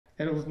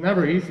and it was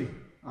never easy.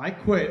 I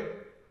quit.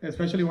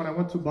 Especially when I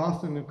went to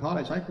Boston in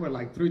college, I quit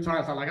like 3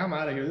 times. I'm like, I'm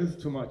out of here. This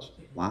is too much.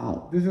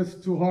 Wow. This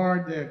is too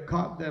hard.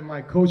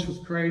 My coach was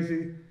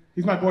crazy.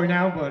 He's my boy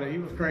now, but he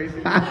was crazy.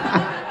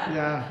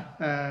 Yeah.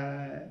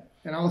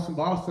 And I was in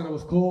Boston. It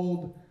was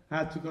cold. I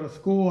had to go to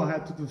school. I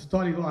had to do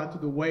study. I had to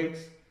do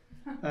weights.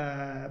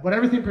 But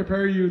everything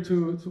prepares you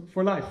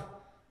for life.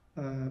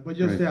 But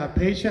just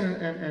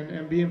patient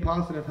and being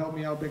positive helped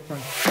me out big time.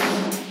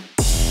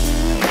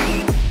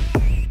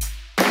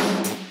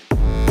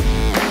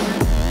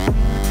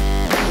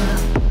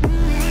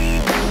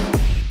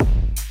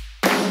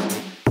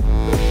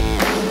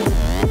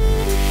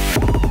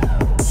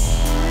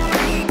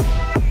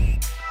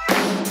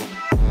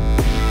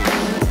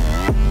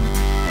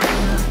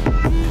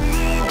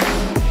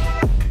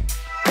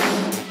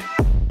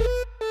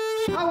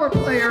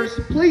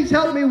 Please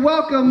help me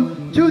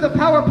welcome to the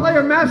Power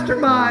Player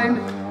Mastermind,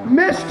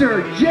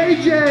 Mr.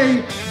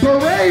 JJ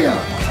Barea.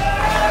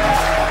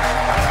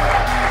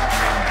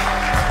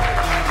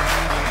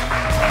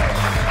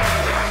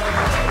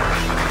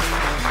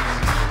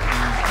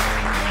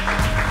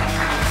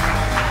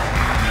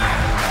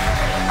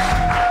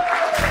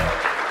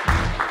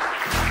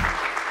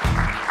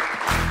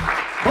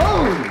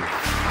 Boom!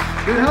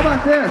 Dude, how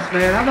about this,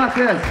 man? How about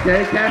this?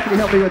 Okay, Cassidy,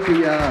 help me with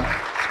the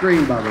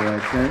screen, by the way,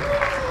 okay?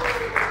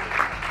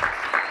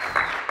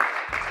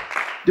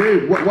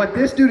 Dude, what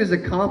this dude has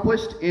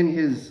accomplished in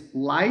his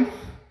life,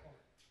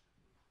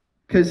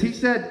 because he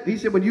said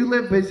when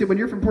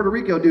you're from Puerto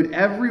Rico, dude,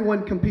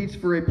 everyone competes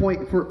for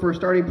a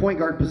starting point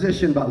guard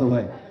position, by the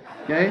way.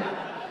 Okay?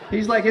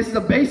 He's like, this is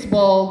a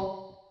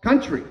baseball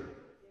country.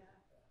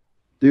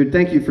 Dude,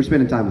 thank you for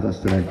spending time with us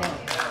today.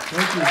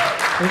 Thank you.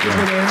 Thank you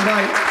for the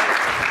invite.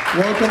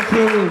 Welcome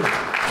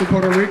to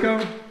Puerto Rico.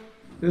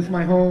 This is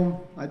my home.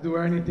 I do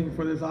anything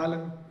for this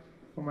island,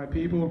 for my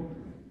people.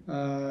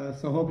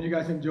 So hope you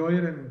guys enjoy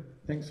it, and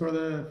thanks for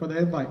the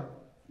invite.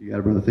 You got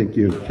it, brother. Thank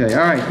you. Okay,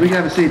 all right, we can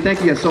have a seat. Thank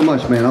you guys so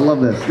much, man. I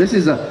love this. This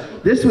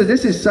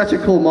is such a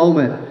cool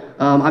moment.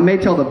 I may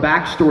tell the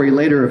backstory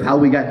later of how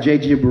we got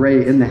JJ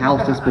Barea in the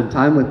house to spend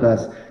time with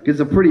us,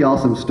 because it's a pretty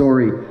awesome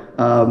story.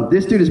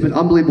 This dude has been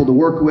unbelievable to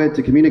work with,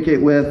 to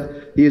communicate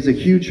with. He has a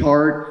huge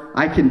heart.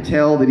 I can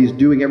tell that he's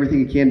doing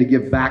everything he can to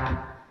give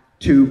back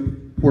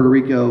to Puerto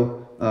Rico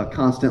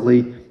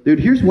constantly. Dude,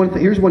 here's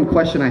one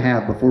question I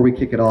have before we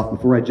kick it off,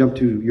 before I jump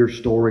to your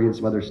story and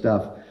some other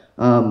stuff.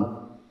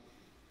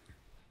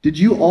 Did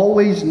you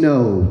always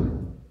know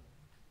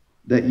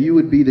that you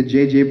would be the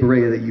JJ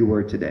Barea that you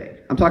were today?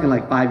 I'm talking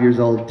like 5 years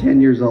old, 10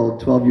 years old,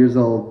 12 years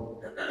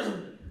old.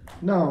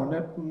 No,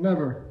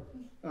 never.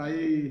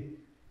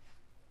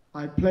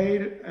 I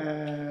played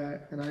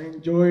and I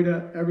enjoyed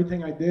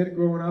everything I did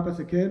growing up as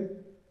a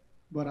kid,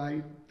 but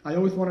I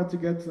always wanted to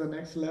get to the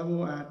next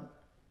level at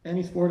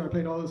any sport. I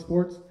played all the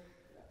sports.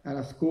 At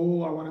a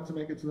school, I wanted to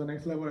make it to the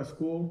next level at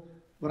school,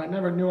 but I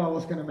never knew I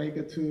was going to make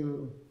it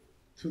to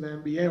the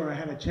NBA, or I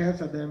had a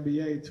chance at the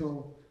NBA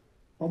till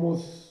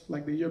almost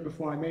like the year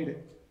before I made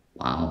it.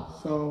 Wow.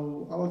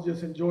 So I was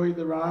just enjoying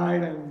the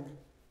ride and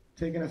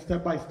taking it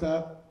step by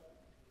step,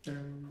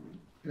 and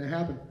it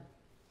happened.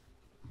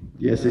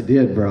 Yes, it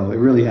did, bro. It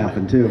really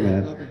happened too,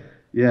 man.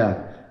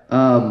 Yeah.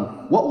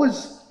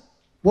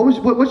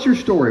 What's your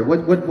story?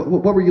 What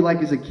were you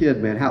like as a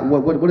kid, man?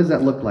 What does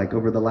that look like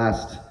over the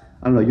last?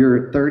 I don't know,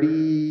 you're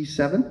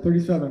 37?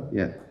 37.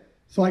 Yeah.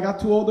 So I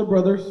got 2 older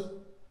brothers.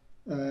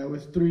 It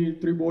was three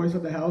boys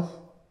at the house.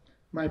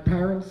 My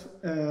parents,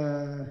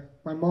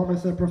 my mom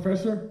is a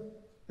professor,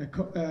 a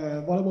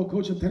volleyball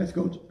coach and tennis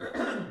coach.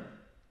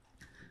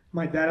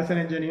 My dad is an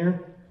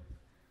engineer.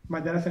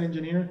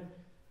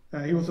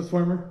 He was a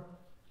swimmer.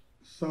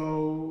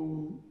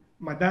 So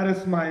my dad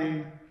is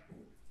my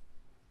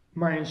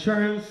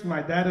insurance.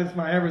 My dad is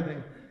my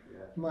everything.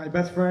 My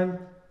best friend.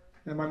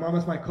 And my mom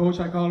is my coach,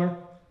 I call her.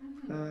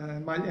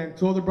 And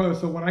 2 older brothers.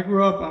 So when I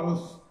grew up, I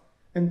was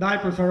in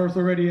diapers. I was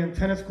already in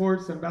tennis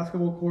courts and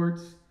basketball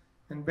courts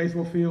and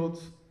baseball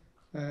fields,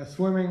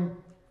 swimming.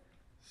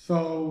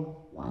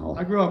 So wow.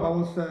 I grew up. I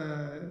was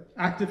an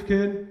active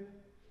kid.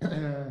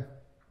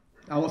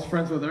 I was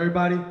friends with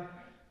everybody.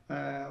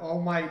 All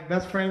my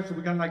best friends,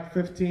 we got like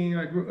 15,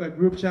 a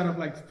group chat of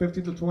like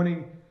 15 to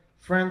 20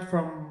 friends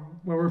from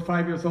when we were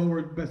 5 years old.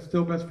 We're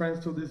still best friends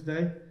to this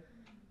day.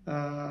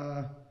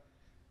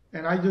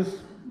 And I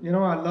just, I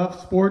love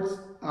sports.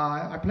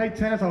 I played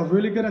tennis. I was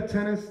really good at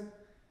tennis.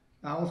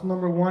 I was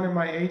number 1 in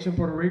my age in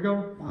Puerto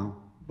Rico. Wow.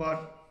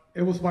 But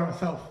it was by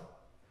myself.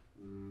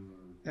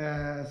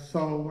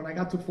 So when I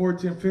got to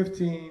 14,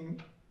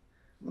 15,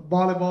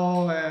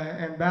 volleyball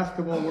and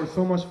basketball were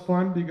so much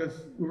fun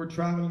because we were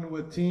traveling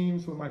with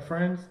teams, with my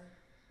friends.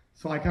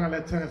 So I kind of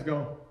let tennis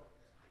go.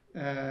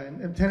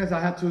 In tennis, I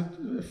had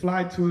to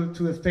fly to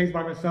the States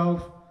by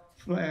myself,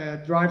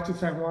 drive to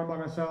San Juan by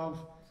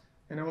myself.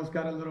 And it was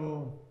got a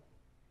little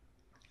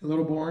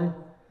boring,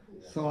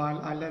 so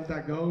I let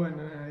that go, and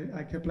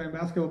I kept playing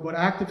basketball. But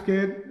active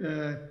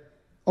kid,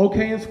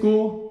 okay in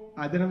school.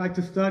 I didn't like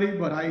to study,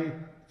 but I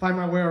find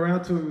my way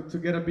around to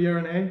get a B or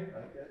an A.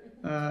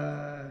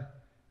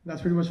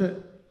 That's pretty much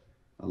it.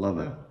 I love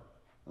it.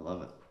 I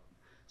love it.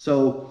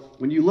 So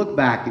when you look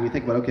back and you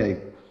think about,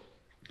 okay,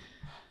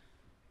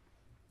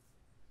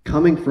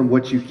 coming from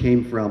what you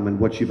came from and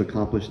what you've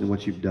accomplished and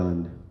what you've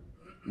done,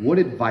 what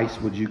advice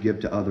would you give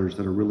to others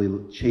that are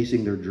really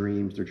chasing their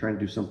dreams? They're trying to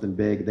do something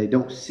big. They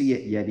don't see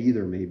it yet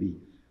either, maybe,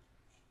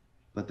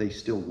 but they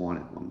still want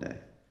it one day.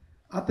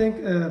 I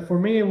think for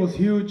me it was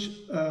huge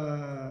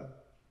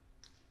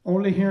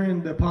only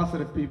hearing the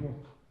positive people.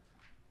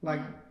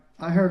 Like,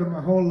 I heard it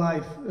my whole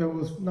life. It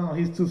was, no,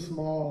 he's too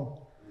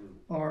small,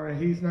 or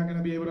he's not going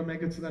to be able to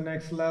make it to the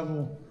next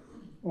level,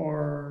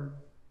 or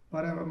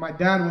whatever. My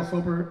dad was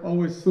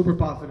always super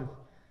positive.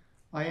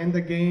 I end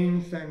the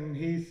games and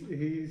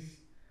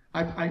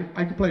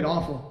I played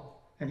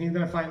awful, and he's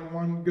going to find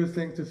one good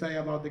thing to say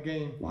about the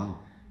game. Wow.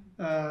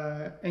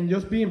 And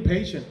just being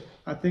patient.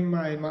 I think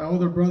my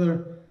older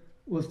brother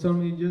was telling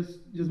me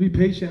just be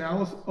patient. I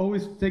was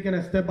always taking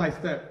it step by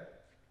step.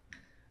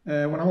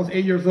 When I was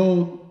 8 years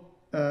old,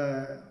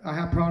 I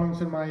had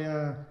problems in my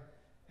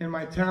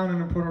town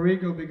and in Puerto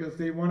Rico because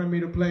they wanted me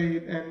to play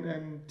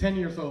in 10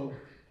 years old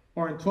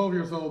or in 12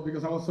 years old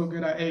because I was so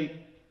good at 8.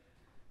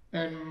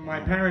 And my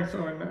parents,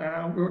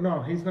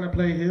 no, he's going to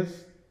play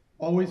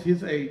always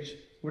his age.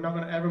 We're not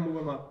going to ever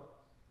move him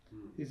up.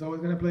 He's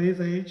always going to play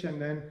his age. And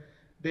then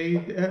but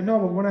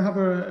we're going to have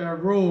a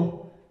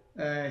rule.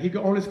 He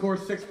could only score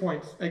 6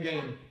 points a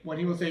game when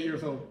he was 8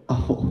 years old.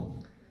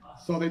 Oh.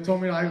 So they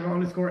told me I could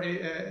only score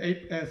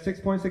 6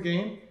 points a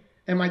game.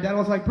 And my dad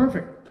was like,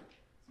 perfect.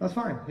 That's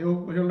fine.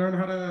 He'll learn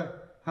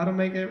how to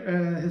make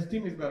his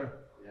teammates better.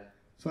 Yeah.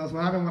 So that's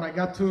what happened when I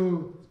got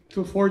to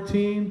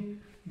 14.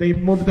 They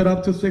moved it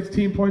up to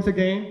 16 points a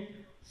game.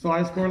 So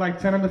I scored like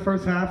 10 in the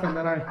first half, and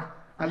then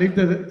I leave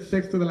the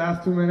 6 to the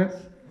last 2 minutes.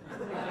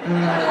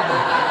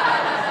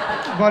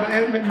 But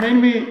it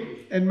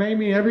made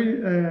me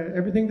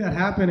everything that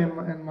happened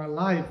in my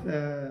life.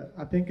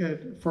 I think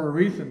for a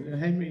reason. It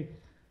made me,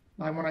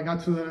 like when I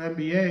got to the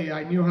NBA,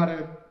 I knew how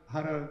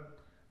to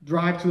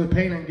drive to the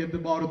paint and get the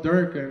ball to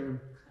Dirk, and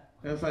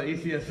it was an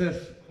easy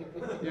assist.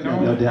 You know,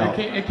 no doubt.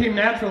 It came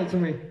natural to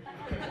me.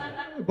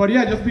 But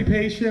yeah, just be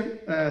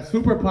patient.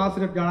 Super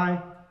positive guy.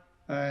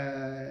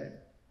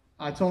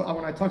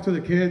 When I talk to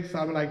the kids,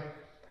 I'm like,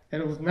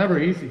 and it was never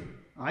easy.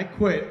 I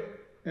quit.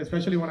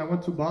 Especially when I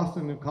went to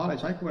Boston in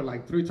college, I quit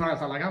like 3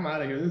 times. I'm like, I'm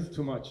out of here. This is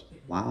too much.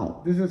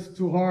 Wow. This is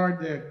too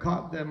hard.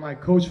 My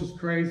coach was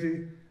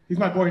crazy. He's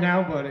my boy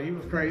now, but he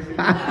was crazy.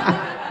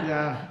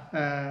 Yeah.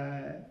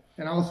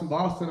 And I was in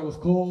Boston. It was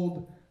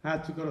cold. I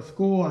had to go to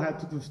school. I had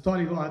to do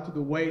study. I had to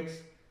do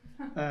weights.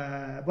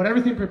 But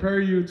everything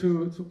prepared you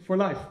for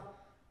life.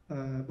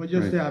 But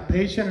just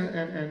patient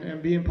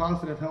and being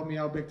positive helped me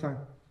out big time.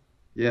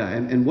 Yeah.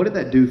 And what did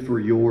that do for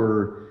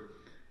your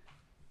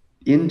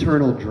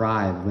internal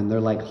drive when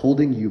they're like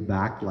holding you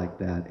back like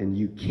that and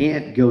you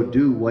can't go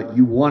do what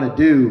you want to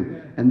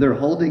do and they're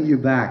holding you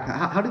back?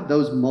 How did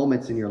those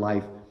moments in your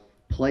life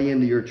play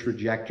into your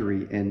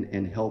trajectory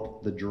and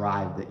help the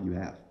drive that you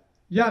have?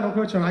 Yeah, no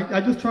question. I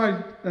just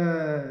tried,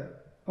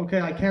 okay,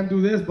 I can't do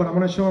this, but I'm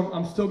going to show them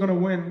I'm still going to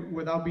win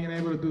without being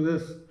able to do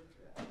this.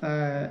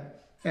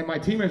 And my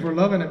teammates were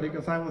loving it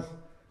because I was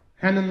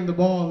handing them the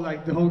ball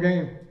like the whole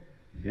game.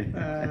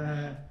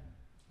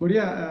 But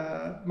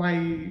yeah,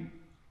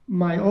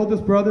 my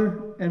oldest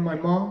brother and my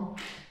mom,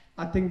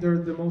 I think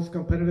they're the most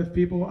competitive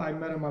people I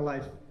met in my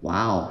life.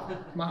 Wow.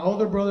 My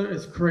older brother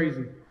is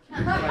crazy.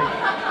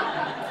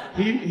 Like,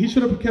 he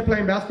should have kept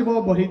playing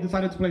basketball, but he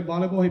decided to play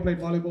volleyball. He played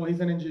volleyball.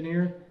 He's an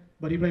engineer,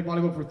 but he played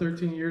volleyball for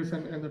 13 years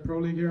in the pro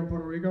league here in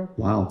Puerto Rico.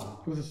 Wow.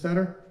 He was a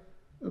setter.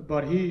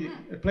 But he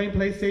playing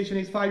PlayStation.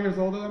 He's 5 years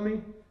older than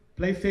me.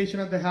 PlayStation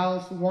at the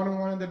house,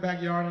 1-on-1 in the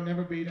backyard. I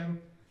never beat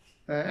him.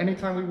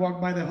 Anytime we walk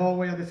by the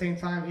hallway at the same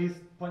time, he's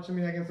punching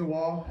me against the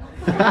wall.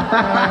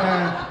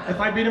 If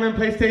I beat him in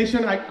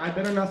PlayStation, I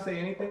better not say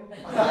anything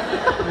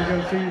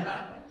because he's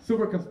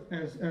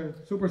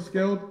super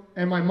skilled.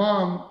 And my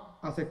mom,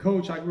 as a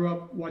coach, I grew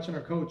up watching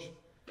her coach,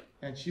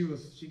 and she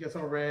gets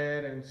all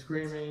red and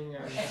screaming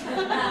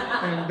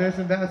and this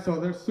and that. So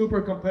they're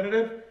super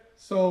competitive.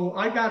 So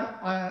I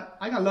got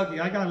lucky.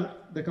 I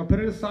got the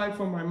competitive side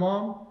from my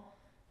mom,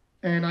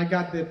 and I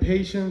got the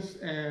patience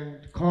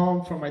and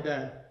calm from my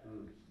dad.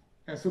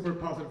 And super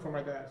positive for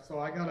my dad. So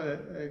I got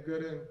a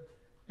good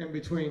in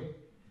between.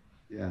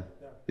 Yeah.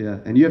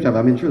 And you have to have,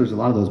 I'm sure there's a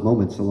lot of those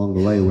moments along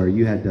the way where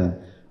you had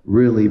to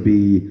really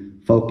be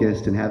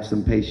focused and have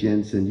some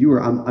patience. And you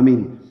were,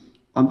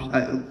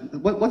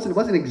 what's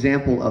an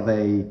example of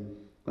a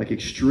like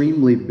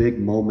extremely big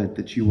moment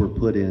that you were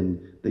put in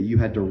that you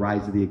had to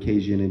rise to the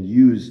occasion and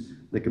use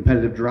the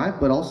competitive drive,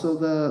 but also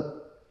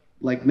the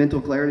like mental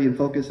clarity and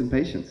focus and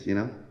patience, you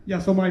know? Yeah.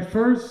 So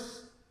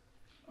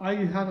I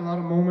had a lot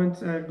of moments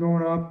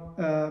growing up,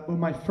 but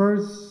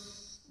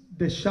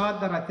the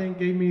shot that I think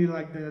gave me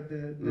like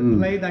the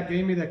play that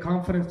gave me the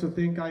confidence to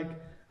think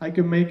I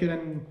could make it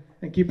and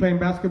keep playing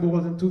basketball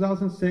was in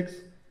 2006.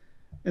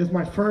 It was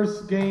my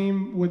first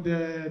game with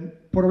the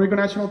Puerto Rico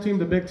national team,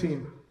 the big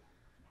team.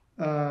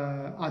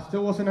 I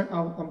still wasn't,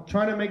 I'm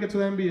trying to make it to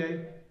the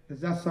NBA,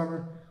 it's that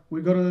summer.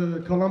 We go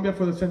to Colombia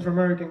for the Central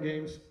American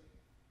Games.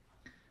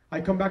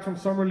 I come back from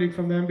Summer League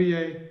from the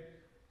NBA.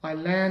 I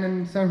land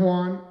in San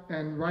Juan,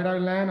 and right I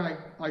land,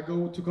 I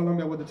go to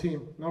Colombia with the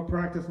team. No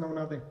practice, no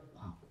nothing.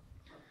 Wow.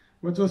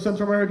 Went to the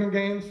Central American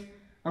Games.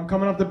 I'm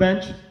coming off the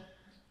bench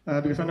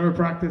because I never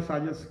practiced.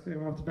 I just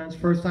came off the bench.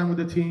 First time with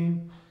the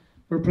team.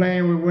 We're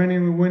playing,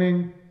 we're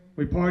winning.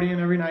 We're partying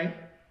every night.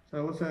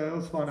 So it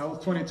was fun. I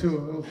was 22.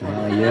 It was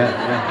fun.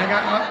 Yeah. I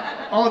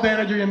got all the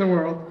energy in the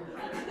world.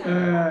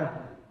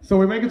 So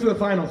we make it to the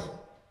finals.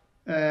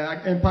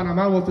 And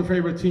Panama was the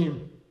favorite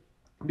team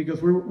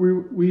because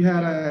we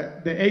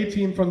had the A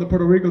team from the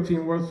Puerto Rico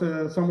team was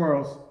somewhere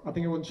else. I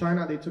think it was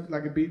China. They took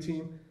like a B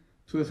team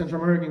to the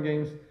Central American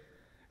Games.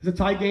 It's a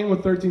tie game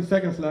with 13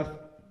 seconds left.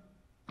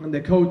 And the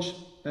coach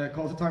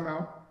calls a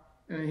timeout.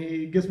 And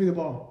he gives me the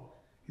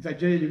ball. He's like,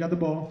 Jay, you got the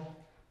ball.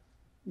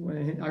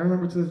 I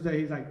remember to this day,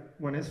 he's like,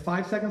 when it's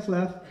 5 seconds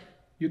left,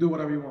 you do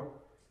whatever you want.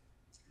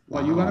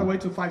 But you gotta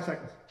wait till 5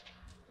 seconds.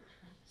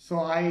 So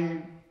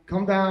I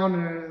come down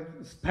and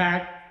it's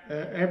packed.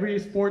 Every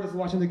sport is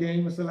watching the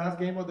game. It's the last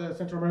game of the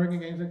Central American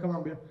Games in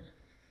Colombia.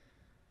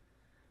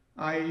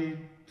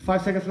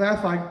 5 seconds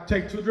left, I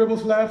take 2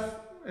 dribbles left.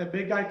 A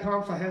big guy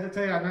comes, I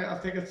hesitate, I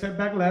take a step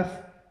back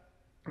left,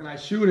 and I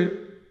shoot it,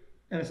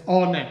 and it's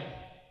all net.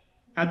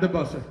 At the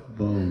buzzer.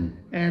 Boom.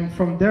 And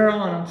from there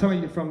on, I'm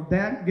telling you, from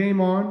that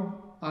game on,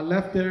 I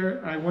left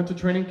there. I went to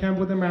training camp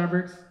with the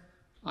Mavericks.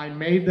 I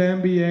made the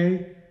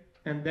NBA,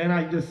 and then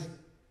I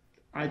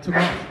took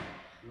off.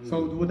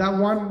 So with that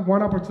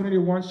one opportunity,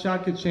 one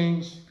shot could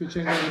change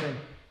everything.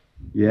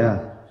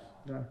 Yeah.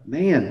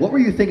 Man, what were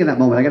you thinking that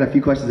moment? I got a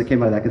few questions that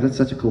came out of that because that's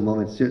such a cool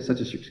moment. It's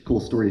such a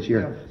cool story to share.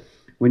 Yeah.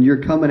 When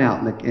you're coming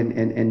out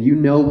and you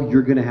know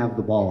you're going to have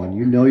the ball and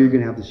you know you're going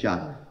to have the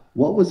shot,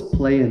 what was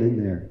playing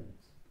in there?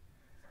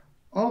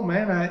 Oh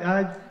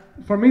man,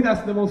 for me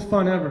that's the most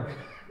fun ever,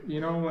 you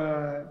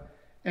know.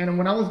 And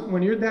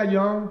when you're that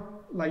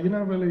young, like you're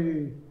not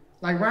really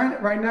like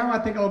right now. I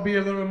think I'll be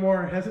a little bit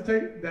more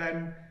hesitant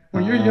than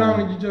when you're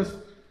young and you just.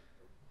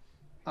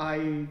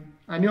 I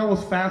knew I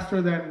was faster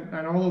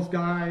than all those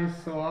guys,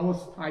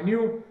 so I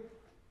knew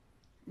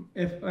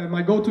if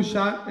my go-to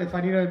shot, if I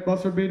need a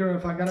buzzer beater,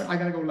 I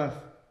gotta go left.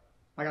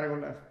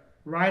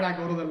 Right, I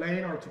go to the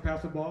lane or to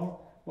pass the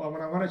ball. Well,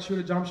 when I want to shoot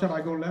a jump shot, I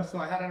go left. So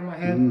I had it in my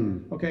head.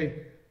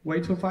 Okay,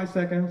 wait till 5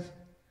 seconds,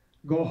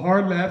 go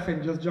hard left,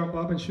 and just jump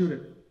up and shoot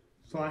it.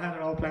 So I had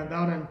it all planned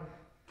out, and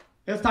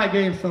it's tie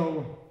game.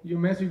 So you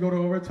miss, you go to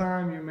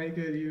overtime, you make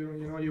it,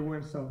 you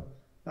win. So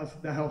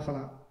that helps a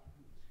lot.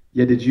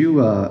 Yeah. Did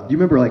you do you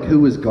remember like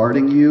who was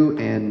guarding you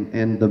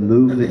and the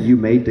move that you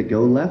made to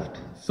go left?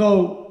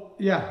 So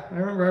yeah, I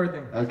remember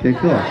everything. Okay,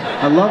 cool.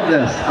 I love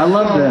this.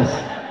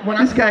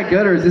 This guy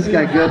good or is this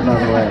guy good,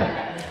 by the way?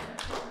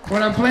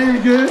 When I'm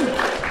playing good,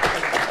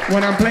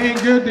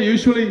 they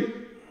usually,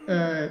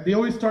 they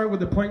always start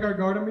with the point guard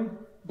guarding me,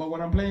 but when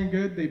I'm playing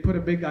good, they put a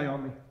big guy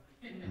on me.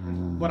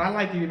 But I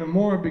like it even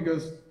more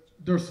because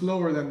they're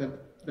slower than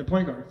the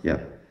point guards.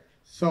 Yeah.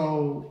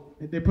 So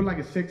they put like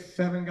a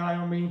 6'7" guy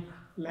on me,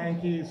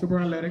 lanky, super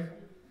athletic,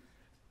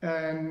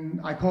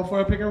 and I call for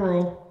a pick and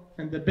roll,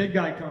 and the big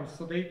guy comes,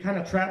 so they kind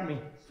of trap me.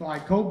 So I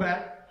go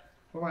back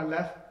for my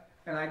left,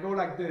 and I go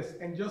like this,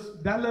 and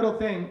just that little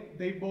thing,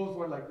 they both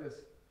went like this.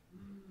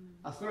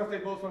 As soon as they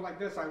both went like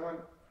this, I went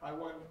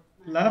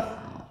left,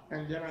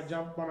 and then I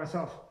jumped by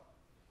myself.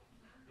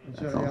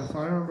 That's awesome. Yeah, so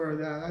I remember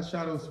that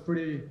shot was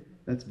pretty.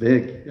 That's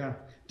big. Yeah.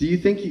 Do you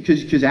think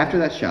because after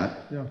that shot,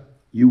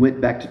 you went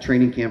back to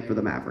training camp for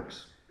the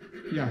Mavericks?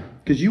 Yeah.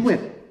 Because you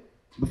went,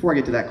 before I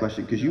get to that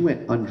question, because you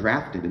went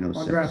undrafted in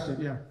 06.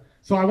 Undrafted, yeah.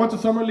 So I went to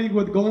Summer League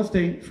with Golden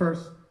State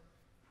first.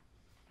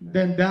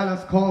 Then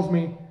Dallas calls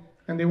me,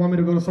 and they want me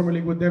to go to Summer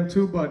League with them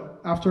too, but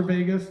after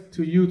Vegas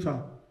to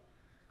Utah.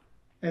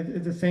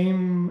 It's the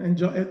same,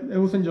 it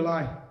was in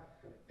July.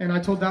 And I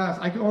told Dallas,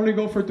 I can only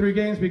go for 3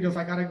 games because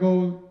I got to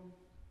go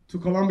to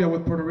Colombia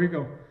with Puerto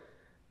Rico.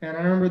 And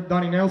I remember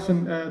Donnie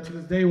Nelson to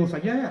this day was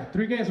like, yeah,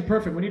 3 games are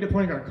perfect. We need a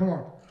point guard, come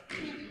on.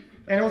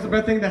 And it was the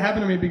best thing that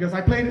happened to me because I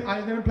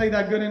didn't play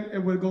that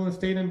good with Golden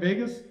State in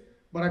Vegas,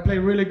 but I played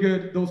really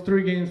good those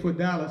 3 games with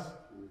Dallas.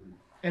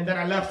 And then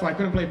I left, so I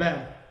couldn't play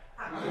bad.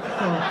 So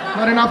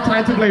not enough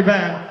time to play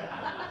bad.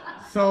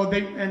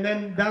 And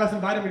then Dallas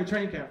invited me to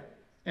training camp.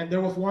 And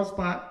there was one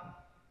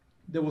spot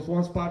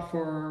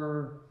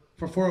for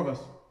 4 of us.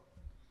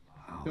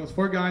 Wow. There was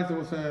 4 guys. There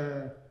was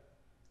a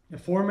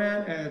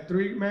 4-man, a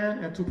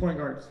 3-man, and 2 point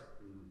guards.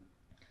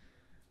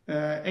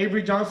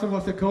 Avery Johnson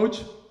was the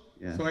coach.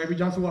 Yes. So Avery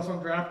Johnson was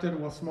undrafted,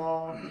 was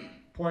small,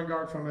 point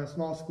guard from a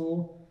small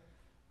school.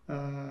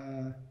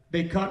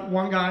 They cut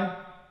one guy,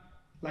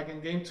 like in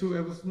game 2.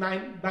 It was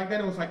 9, back then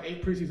it was like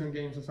 8 preseason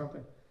games or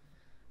something.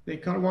 They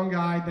cut one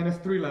guy, then it's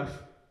 3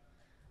 left.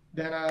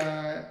 Then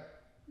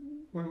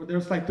when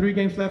there's like 3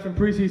 games left in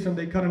preseason,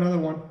 they cut another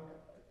one.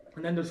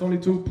 And then there's only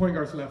 2 point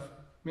guards left,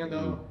 me and the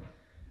other one.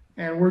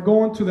 And we're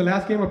going to the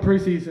last game of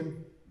preseason.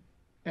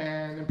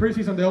 And in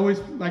preseason, they always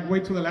like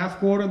wait till the last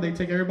quarter, and they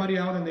take everybody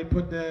out, and they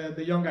put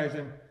the young guys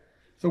in.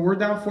 So we're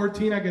down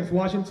 14 against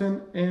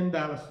Washington in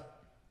Dallas.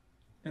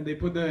 and they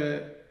put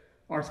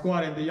our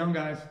squad in, the young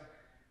guys.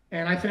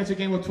 And I finished the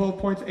game with 12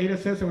 points, 8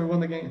 assists, and we won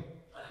the game.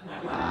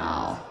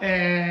 Wow.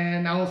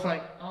 And I was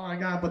like, oh my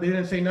God, but they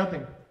didn't say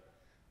nothing.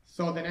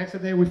 So the next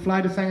day we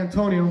fly to San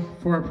Antonio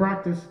for a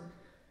practice,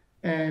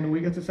 and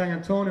we get to San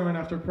Antonio, and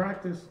after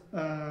practice,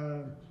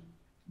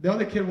 the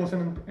other kid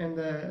wasn't in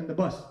the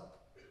bus.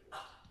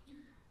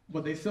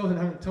 But they still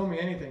haven't told me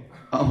anything.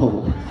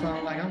 Oh. So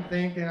I'm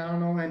thinking, I don't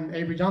know, and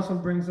Avery Johnson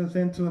brings us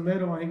into the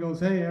middle, and he goes,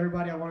 hey,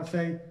 everybody, I want to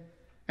say,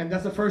 and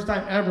that's the first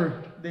time ever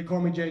they call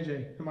me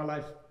JJ in my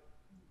life.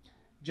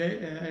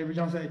 Avery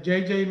Johnson said,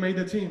 JJ made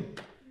the team.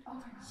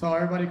 So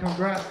everybody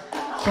congrats.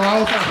 So I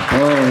was like,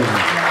 oh,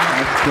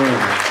 that's cool.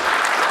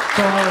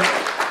 So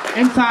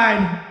inside,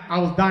 I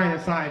was dying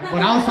inside.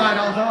 But outside,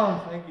 I was,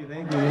 oh, thank you.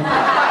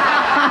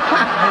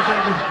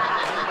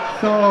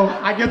 So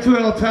I get to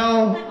the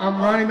hotel,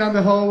 I'm running down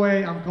the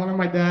hallway, I'm calling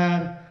my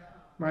dad,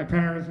 my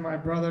parents, my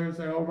brothers,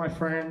 all my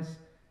friends,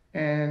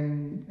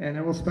 and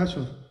it was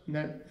special.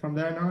 From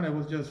there on, it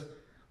was just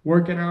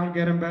working out,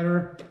 getting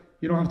better.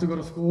 You don't have to go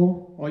to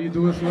school. All you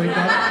do is wake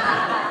up.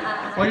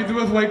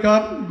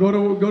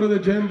 Go to the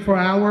gym for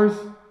hours,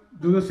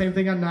 do the same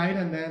thing at night,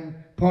 and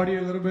then party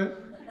a little bit,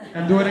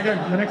 and do it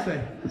again the next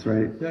day. That's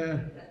right. Yeah.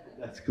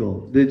 That's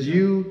cool. Do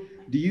you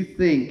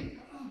think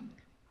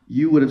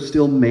you would have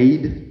still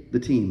made the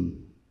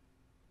team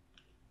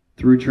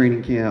through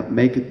training camp,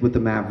 make it with the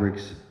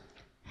Mavericks,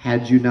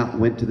 had you not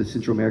went to the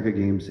Central America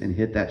games and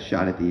hit that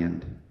shot at the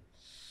end?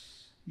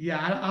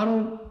 Yeah, I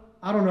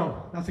don't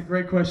know. That's a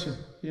great question.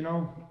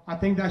 I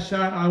think that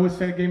shot, I would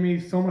say, gave me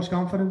so much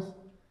confidence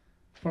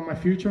for my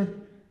future.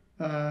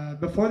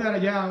 Before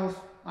that, yeah,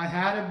 I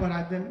had it, but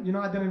I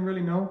didn't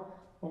really know.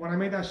 But when I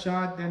made that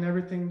shot, then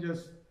everything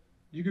just,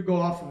 you could go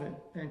off of it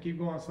and keep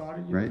going. So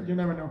you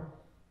never know.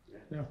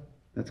 Yeah.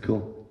 That's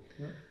cool.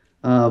 Yeah.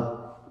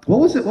 What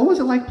was it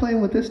like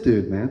playing with this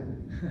dude,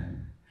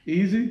 man?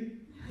 Easy.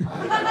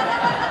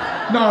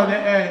 No,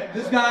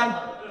 this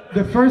guy,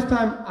 the first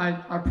time,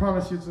 I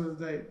promise you to this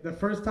day, the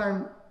first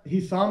time he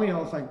saw me, I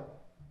was like,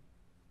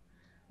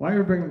 why are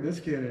you bringing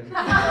this kid in?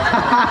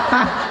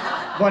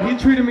 But he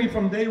treated me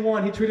from day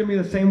one, he treated me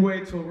the same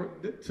way to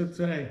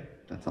today.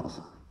 That's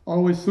awesome.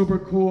 Always super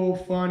cool,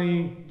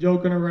 funny,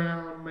 joking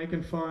around,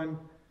 making fun.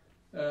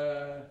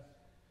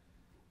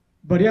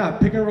 But yeah,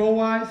 pick and roll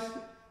wise,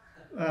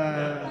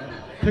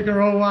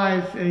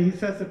 he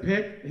sets the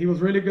pick. He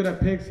was really good at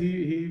picks.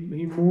 He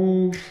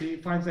moves, he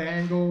finds the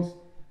angles.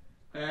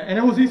 And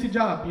it was an easy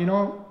job,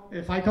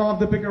 If I come off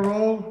the pick and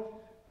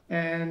roll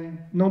and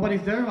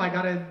nobody's there, I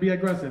gotta be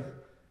aggressive.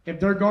 If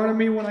they're guarding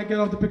me when I get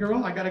off the pick and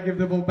roll, I gotta give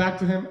the ball back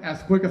to him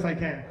as quick as I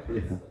can.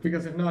 Yeah.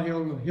 Because if not,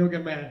 he'll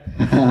get mad.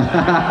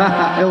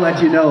 He'll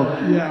let you know.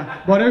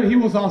 Yeah, but he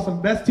was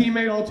awesome. Best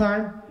teammate all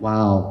time.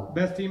 Wow.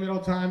 Best teammate all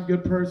time.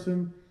 Good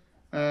person.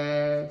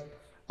 I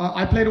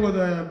played with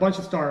a bunch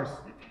of stars.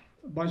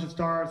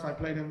 I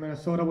played in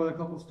Minnesota with a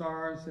couple of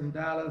stars, in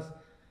Dallas.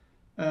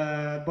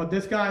 But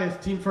this guy is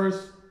team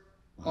first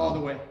all the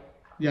way.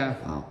 Yeah.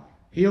 Wow.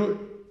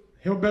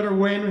 He'll better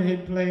win.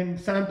 He'd play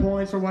 7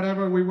 points or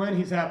whatever. We win,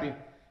 he's happy.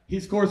 He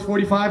scores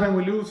 45 and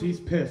we lose, he's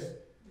pissed.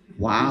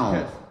 Wow.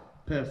 He's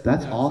pissed.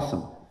 That's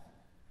awesome. So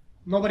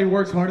nobody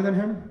works harder than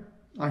him.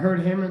 I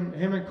heard him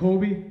and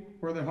Kobe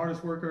were the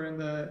hardest worker in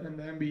the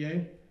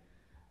NBA.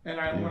 And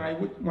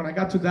when I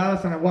got to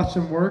Dallas and I watched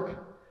him work,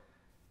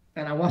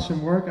 I'm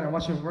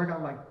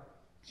like,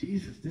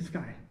 Jesus, this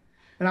guy.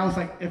 And I was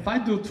like, if I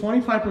do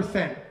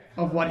 25%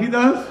 of what he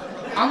does,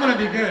 I'm gonna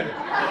be good.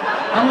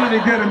 I'm gonna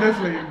be good in this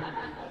league.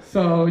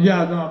 So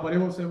yeah, no, but it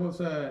was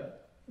a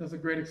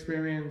great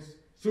experience.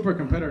 Super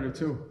competitive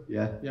too.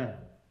 Yeah. Yeah,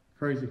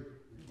 crazy.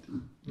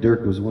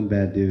 Dirk was one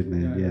bad dude,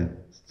 man. Yeah,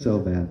 so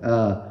bad.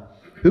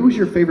 Who was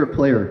your favorite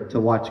player to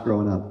watch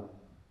growing up?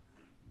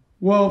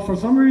 Well, for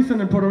some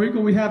reason in Puerto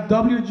Rico we have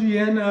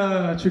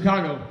WGN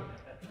Chicago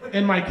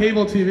in my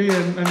cable TV.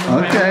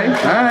 Okay,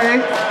 all right.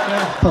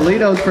 Yeah.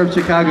 Polito's from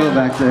Chicago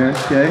back there.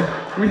 Okay.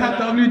 We have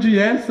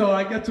WGN, so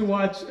I get to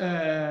watch.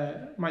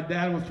 My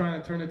dad was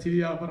trying to turn the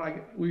TV off, but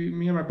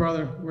me and my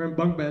brother, we're in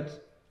bunk beds,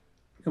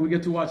 and we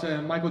get to watch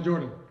Michael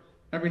Jordan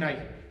every night.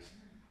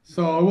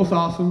 So it was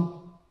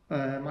awesome.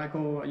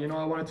 Michael,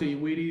 I wanted to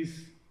eat Wheaties.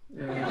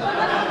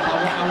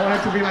 I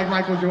wanted to be like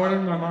Michael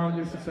Jordan, my mom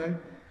used to say.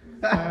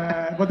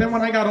 But then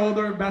when I got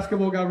older,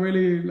 basketball got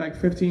really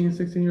 15,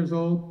 16 years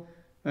old.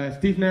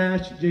 Steve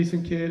Nash,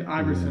 Jason Kidd,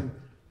 Iverson. Yeah.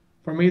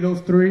 For me,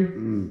 those three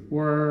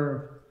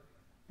were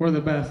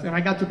the best. And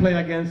I got to play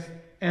against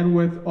and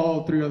with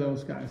all three of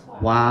those guys.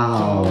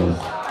 Wow. So it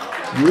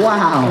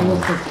was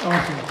just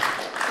awesome.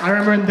 I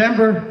remember in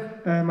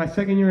Denver, my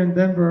second year in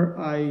Denver,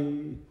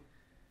 I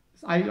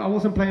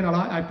wasn't playing a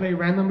lot. I played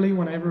randomly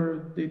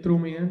whenever they threw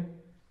me in.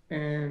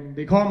 And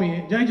they called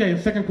me,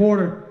 JJ, second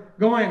quarter,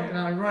 go in. And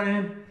I run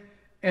in.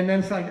 And then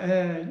it's like,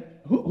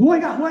 who I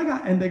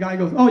got? And the guy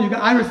goes, oh, you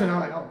got Iverson. I'm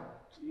like, oh,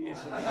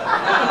 Jesus.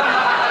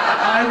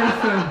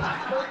 Iverson.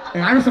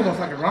 And Iverson was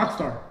like a rock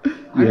star.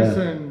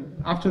 Iverson,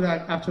 after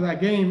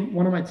that game,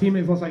 one of my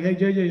teammates was like, hey,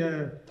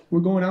 JJ, we're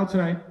going out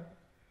tonight.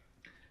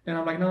 And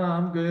I'm like, no,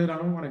 I'm good. I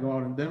don't want to go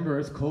out in Denver.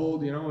 It's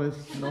cold, it's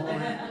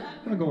snowing.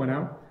 I'm not going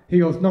out. He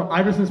goes, no,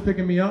 Iverson's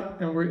picking me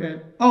up,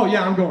 and oh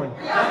yeah, I'm going.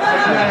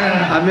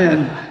 Yeah. I'm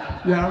in.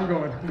 Yeah, I'm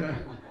going. Yeah.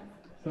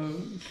 So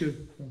it's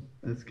good.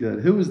 That's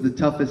good. Who was the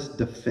toughest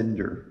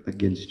defender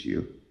against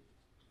you?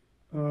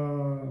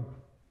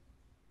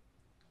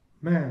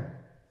 Man,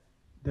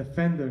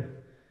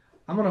 defender.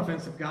 I'm an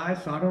offensive guy,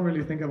 so I don't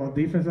really think about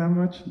defense that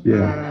much.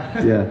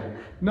 Yeah, yeah.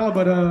 No,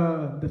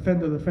 but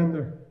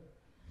defender.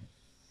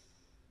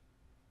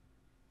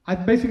 I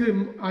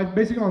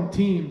basically on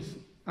teams.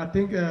 I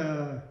think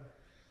I'm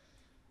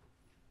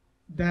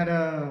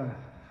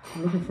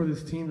looking for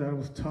this team that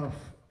was tough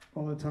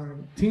all the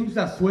time. Teams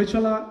that switch a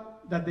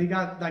lot, that they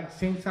got like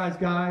same size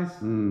guys,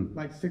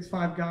 like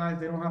 6'5" guys.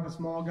 They don't have a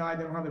small guy.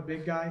 They don't have a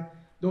big guy.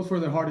 Those were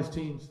the hardest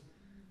teams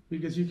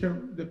because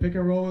the pick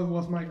and roll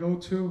was my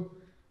go-to.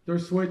 They're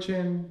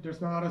switching. There's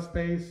not a lot of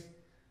space,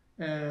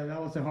 and that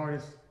was the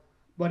hardest.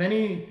 But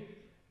any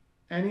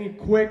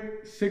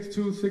quick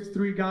 6'2",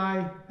 6'3"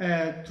 guy,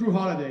 Drew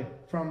Holiday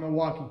from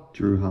Milwaukee.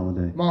 Drew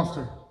Holiday.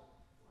 Monster.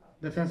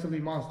 Defensively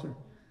monster.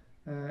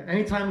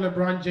 Anytime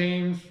LeBron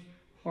James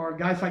or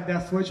guys like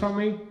that switch on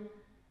me,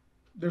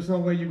 there's no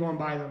way you're going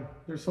by them.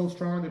 They're so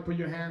strong, they put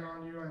your hand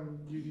on you and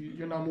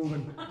you're not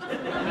moving.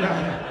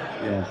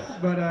 Yeah. Yes.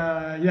 But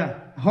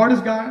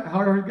hardest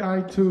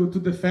guy to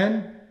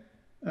defend,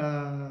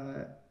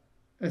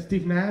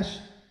 Steve Nash.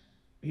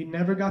 He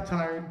never got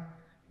tired.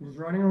 He was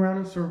running around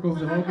in circles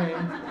the whole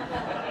game.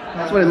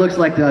 That's what it looks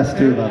like to us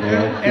too, by the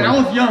way. And I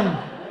was young,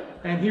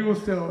 and he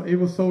was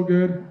so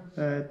good.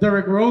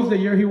 Derrick Rose, the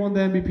year he won the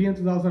MVP in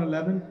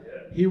 2011,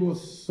 he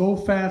was so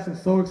fast and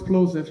so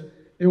explosive.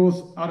 It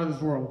was out of this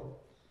world.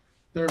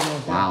 Derrick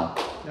Rose. Wow.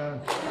 Yeah.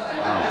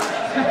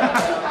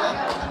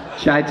 Wow.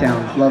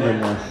 Chi-Town's loving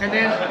this. And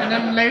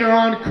then later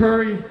on,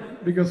 Curry,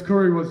 because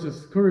Curry's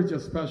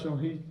just special.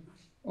 He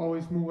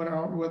always moving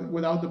out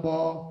without the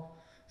ball.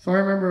 So I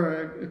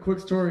remember a quick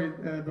story.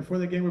 Before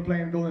the game we're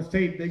playing Golden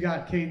State, they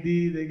got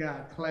KD, they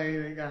got Clay,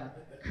 they got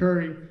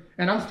Curry,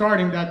 and I'm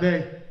starting that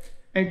day.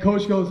 And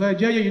coach goes, "Hey,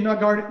 JJ, you're not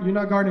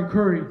guarding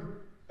Curry.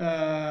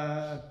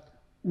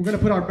 We're gonna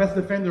put our best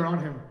defender on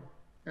him."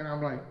 And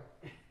I'm like,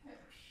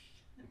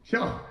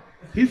 "Yo,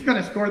 he's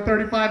gonna score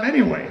 35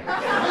 anyway.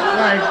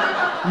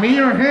 Like me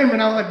or him?"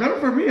 And I was like, "Better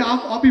for me.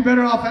 I'll be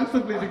better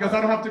offensively because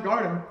I don't have to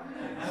guard him."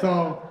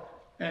 So,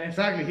 and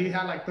exactly, he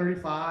had like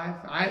 35.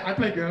 I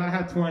played good. I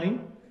had 20.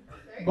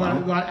 But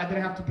I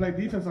didn't have to play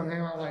defense on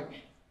him. I was like,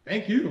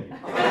 thank you.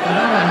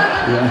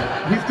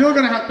 Yeah. He's still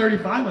going to have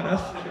 35 on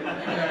us.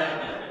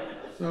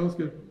 So it was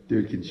good.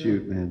 Dude can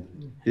shoot, man.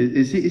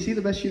 Is he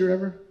the best shooter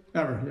ever?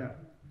 Ever, yeah.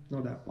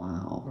 No doubt.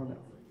 Wow. No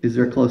doubt. Is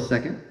there a close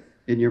second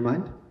in your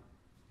mind?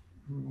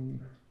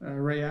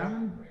 Ray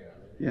Allen?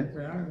 Yeah.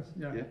 Ray Allen,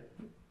 yeah.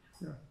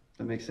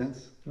 That makes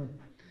sense. Yeah.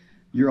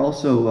 You're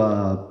also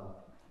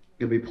going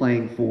to be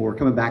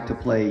coming back to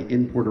play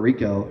in Puerto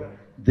Rico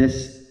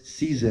this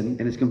season,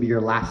 and it's going to be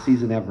your last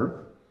season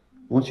ever.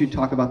 Why don't you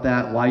talk about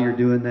that, why you're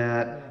doing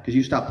that? Because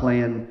you stopped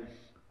playing.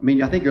 I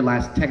mean, I think your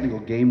last technical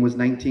game was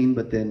 19,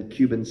 but then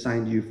Cuban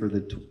signed you for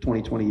the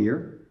 2020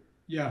 year.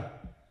 Yeah.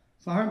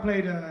 So I haven't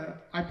played.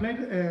 I played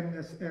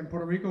in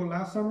Puerto Rico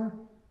last summer.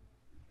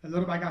 A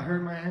little bit. I got hurt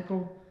in my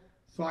ankle,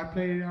 so I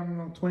played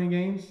 20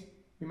 games.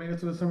 We made it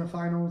to the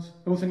semifinals.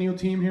 It was a new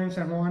team here in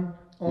San Juan,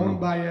 owned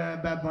by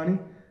Bad Bunny.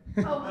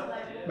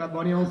 Bad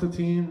Bunny owns the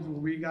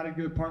team. We got a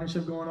good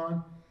partnership going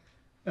on.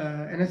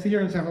 And it's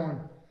here in San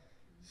Juan.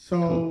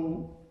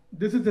 So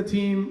this is the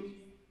team.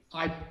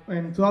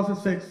 In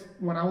 2006,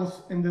 when I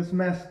was in this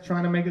mess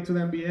trying to make it to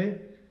the NBA,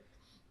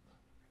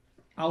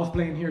 I was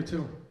playing here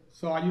too.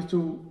 So I used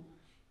to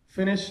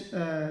finish,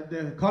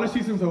 the college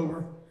season's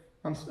over.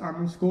 I'm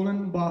in school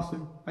in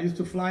Boston. I used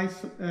to fly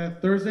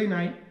Thursday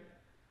night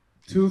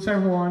to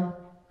San Juan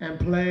and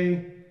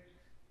play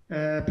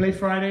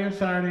Friday and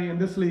Saturday in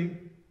this league,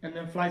 and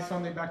then fly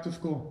Sunday back to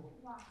school.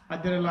 Wow. I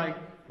did it like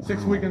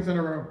 6 weekends in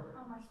a row.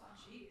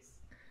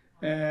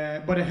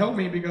 But it helped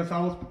me because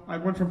I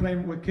went from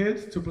playing with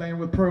kids to playing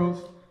with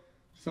pros.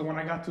 So when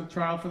I got to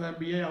try out for the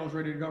NBA, I was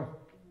ready to go.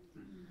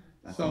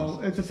 That's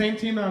awesome. It's the same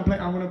team that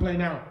I'm going to play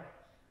now.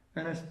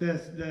 And it's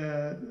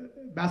the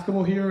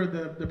basketball here,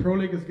 the pro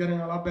league is getting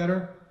a lot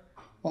better.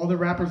 All the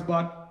rappers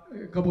bought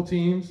a couple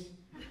teams.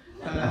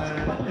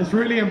 It's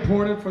really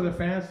important for the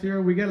fans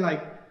here. We get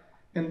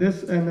in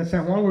the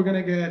San Juan, we're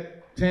going to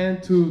get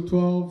 10 to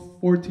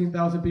 12,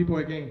 14,000 people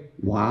a game.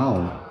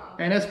 Wow.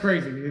 And that's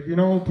crazy. If you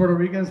know Puerto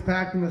Ricans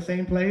packed in the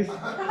same place,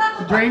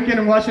 drinking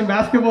and watching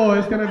basketball,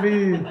 it's going to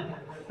be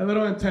a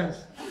little intense.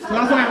 So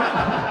that's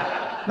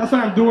why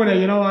I'm doing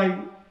it.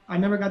 I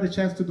never got the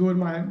chance to do it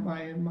my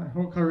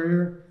whole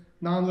career.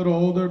 Now I'm a little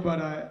older, but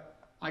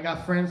I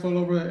got friends all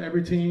over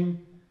every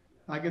team.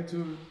 I get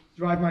to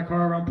drive my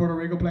car around Puerto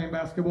Rico playing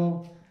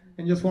basketball.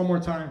 And just one more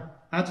time,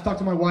 I had to talk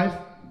to my wife.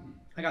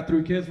 I got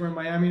 3 kids. We're in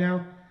Miami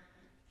now.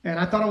 And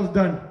I thought I was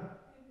done.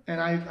 And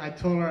I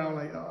told her, I was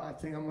like, I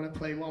think I'm going to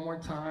play one more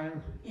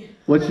time.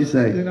 What'd she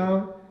say?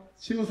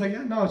 She was like,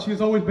 yeah, no,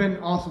 she's always been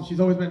awesome. She's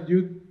always been,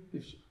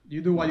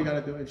 you do what you got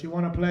to do. If you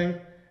want to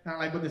play, And I'm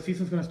like, but the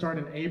season's going to start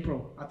in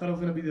April. I thought it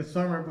was going to be this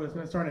summer, but it's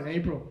going to start in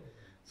April.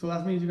 So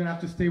that means you're going to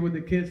have to stay with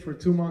the kids for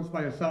 2 months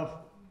by yourself.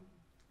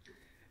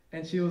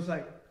 And she was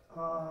like,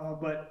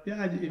 but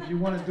yeah, if you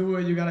want to do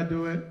it, you got to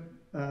do it.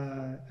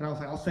 And I was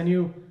like, I'll send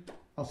you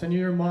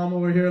your mom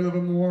over here a little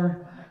bit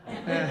more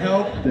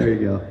help. There you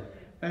go.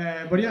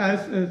 But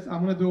yeah,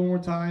 I'm going to do it one more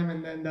time,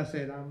 and then that's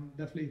it. I'm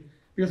definitely,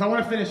 because I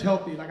want to finish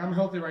healthy. Like, I'm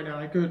healthy right now.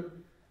 I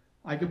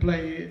could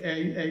play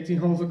 18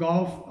 holes of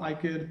golf. I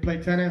could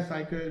play tennis.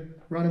 I could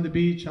run on the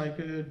beach. I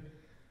could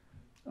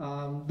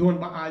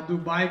I do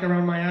bike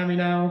around Miami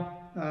now.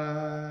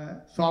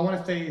 So I want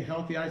to stay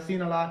healthy. I've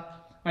seen a lot.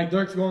 My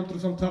Dirk's going through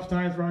some tough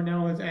times right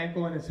now, his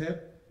ankle and his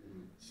hip.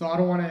 So I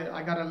don't want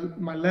to,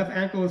 my left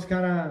ankle is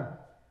kind of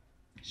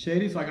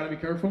shady, so I got to be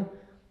careful.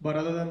 But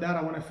other than that,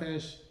 I want to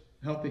finish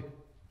healthy.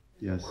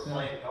 Yes. We're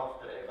playing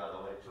golf today, by the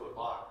way, 2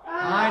 o'clock.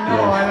 I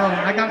know.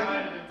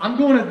 I'm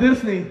going to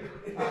Disney.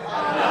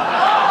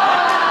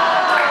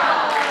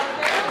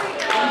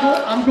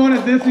 I'm going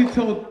to Disney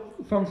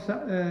from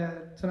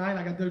tonight.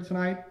 I got there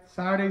tonight,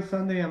 Saturday,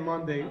 Sunday, and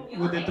Monday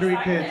with the 3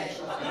 kids.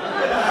 So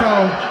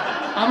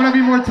I'm going to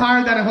be more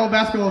tired than a whole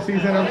basketball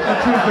season on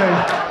Tuesday.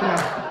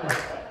 Yeah.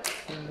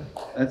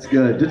 That's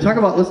good. Let's talk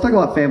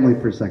about family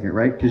for a second,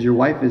 right? Because your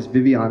wife is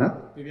Viviana,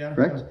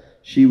 correct? Yeah.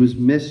 She was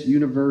Miss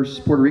Universe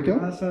Puerto Rico.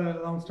 That's a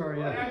long story,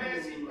 yeah.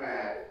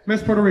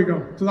 Miss Puerto Rico,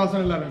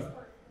 2011.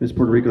 Miss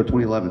Puerto Rico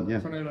 2011, yeah.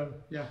 2011,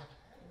 yeah.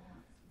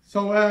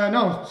 So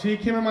no, she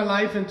came in my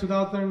life in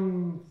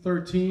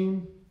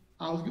 2013.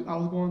 I was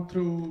going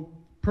through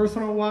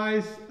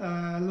personal-wise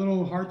a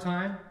little hard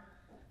time.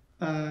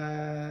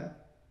 I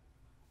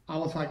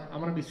was like, I'm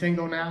gonna be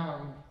single now.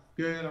 I'm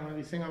good. I'm gonna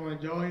be single. I'm gonna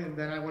enjoy. And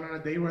then I went on a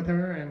date with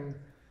her, and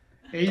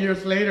 8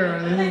 years later,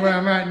 this is where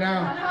I'm at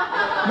now.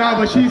 No,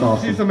 but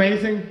she's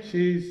amazing.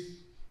 She's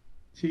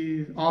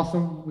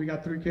awesome. We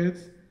got 3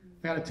 kids.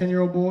 I got a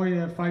 10-year-old boy,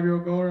 a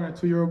 5-year-old girl, and a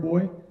 2-year-old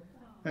boy,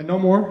 and no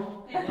more.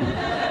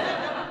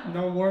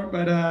 No more.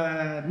 But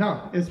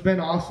no, it's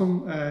been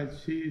awesome.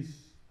 She's,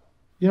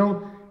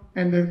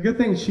 and the good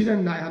thing,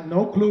 I had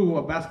no clue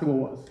what basketball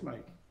was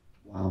like.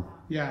 Wow.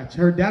 Yeah,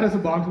 her dad was a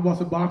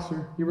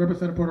boxer. He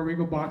represented Puerto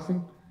Rico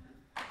boxing.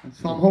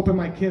 So I'm hoping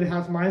my kid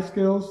has my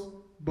skills,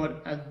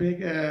 but as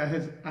big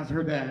as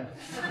her dad.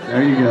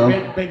 There you go.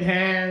 Big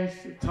hands,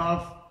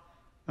 tough.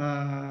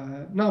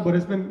 No, but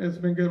it's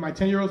been good. My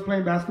 10-year-old's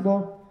playing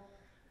basketball,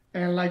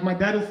 and like my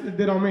dad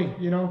did on me.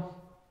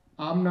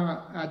 I'm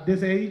not at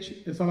this age.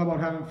 It's all about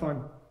having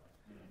fun.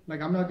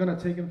 Like, I'm not gonna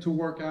take him to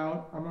work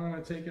out. I'm not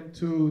gonna take him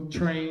to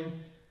train.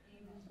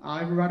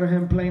 I'd rather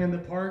him playing in the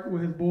park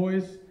with his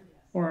boys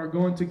or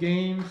going to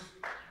games.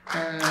 I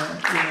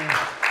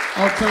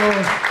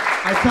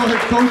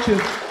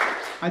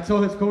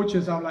told his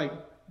coaches, I'm like,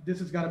 this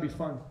has got to be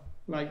fun.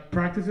 Like,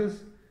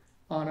 practices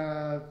on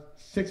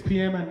 6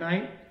 p.m. at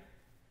night,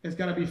 it's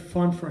got to be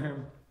fun for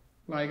him.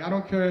 Like, I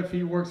don't care if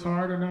he works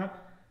hard or not.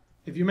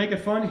 If you make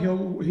it fun,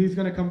 he's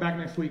going to come back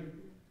next week.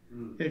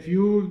 If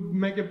you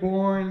make it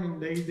boring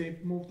and they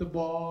move the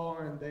ball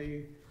and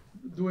they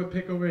do a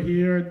pick over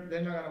here,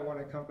 they're not going to want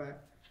to come back.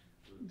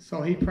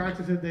 So he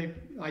practices.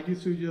 I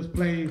used to just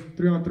play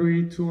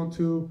 3-on-3,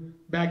 2-on-2,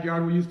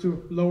 backyard. We used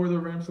to lower the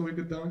rim so we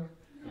could dunk.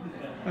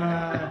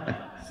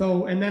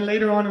 And then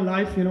later on in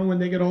life, when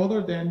they get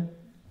older, then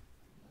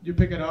you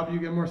pick it up, you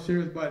get more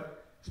serious.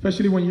 But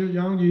especially when you're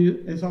young,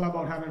 it's all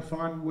about having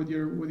fun with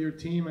your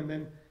team, and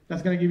then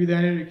that's gonna give you the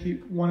energy to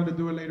keep wanting to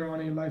do it later on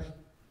in your life.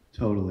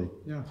 Totally.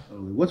 Yeah.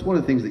 Totally. What's one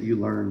of the things that you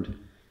learned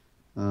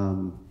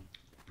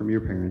from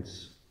your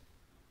parents,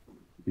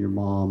 your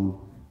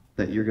mom,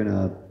 that you're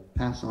gonna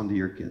pass on to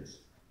your kids?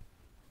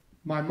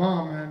 My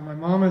mom, man. My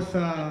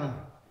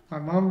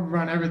mom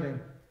ran everything.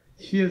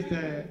 She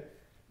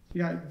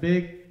got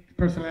big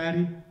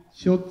personality.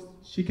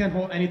 She can't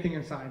hold anything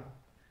inside.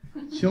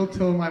 She'll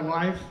tell my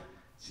wife.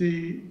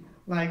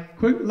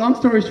 Long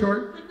story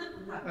short,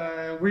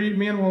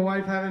 me and my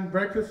wife having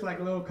breakfast, like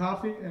a little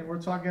coffee, and we're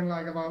talking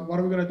like about what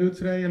are we gonna do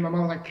today, and my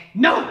mom was like,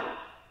 no,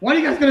 why are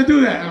you guys gonna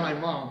do that? And I'm like,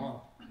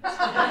 mom.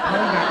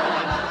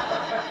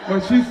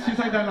 But she's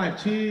like that. Like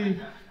she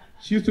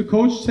used to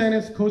coach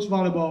tennis, coach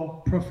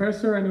volleyball,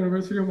 professor at the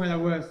University of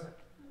Mayagüez.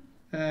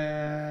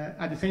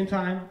 At the same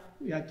time,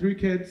 we had 3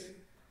 kids.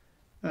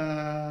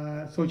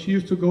 So she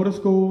used to go to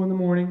school in the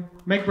morning,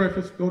 make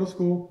breakfast, go to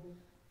school,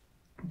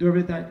 do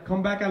everything,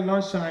 come back at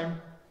lunchtime,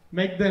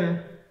 make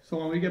dinner. So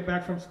when we get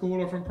back from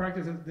school or from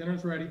practice,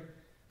 dinner's ready.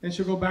 Then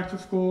she'll go back to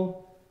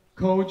school,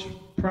 coach,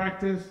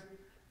 practice.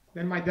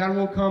 Then my dad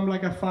will come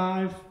like at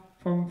 5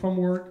 from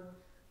work.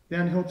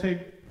 Then he'll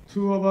take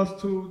 2 of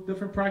us to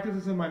different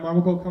practices, and my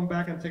mom will come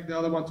back and take the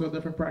other one to a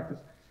different practice.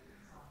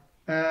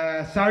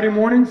 Saturday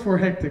mornings were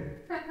hectic.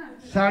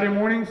 Saturday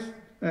mornings,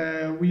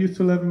 we used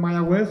to live in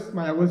Mayagüez.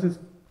 Mayagüez is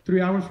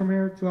 3 hours from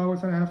here, 2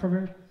 hours and a half from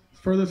here. It's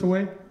furthest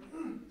away.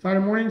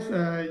 Saturday mornings,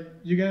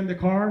 you get in the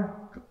car,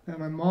 and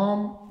my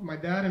mom, my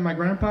dad, and my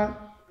grandpa,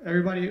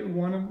 everybody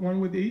one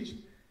with each,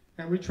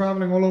 and we're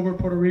traveling all over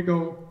Puerto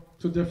Rico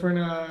to different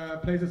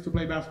places to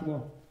play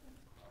basketball.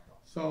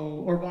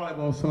 Or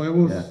volleyball. So it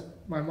was,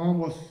 my mom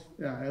was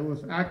it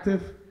was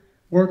active,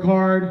 work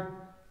hard.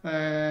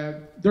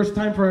 There's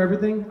time for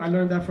everything. I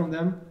learned that from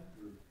them.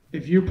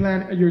 If you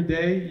plan your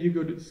day, you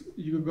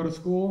could go to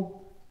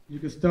school, you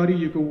could study,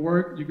 you could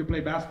work, you could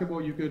play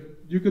basketball, you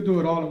could do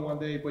it all in one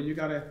day. But you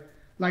gotta,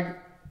 like,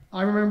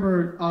 I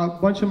remember a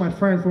bunch of my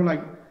friends were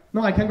like,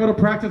 no, I can't go to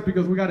practice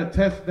because we got a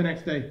test the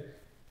next day,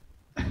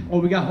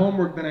 or we got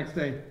homework the next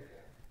day.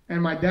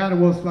 And my dad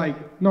was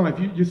like, no, if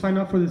you sign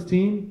up for this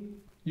team,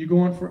 you go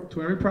on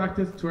to every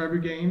practice, to every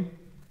game,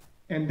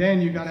 and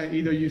then you gotta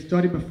either you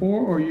study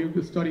before or you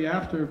could study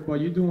after.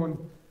 But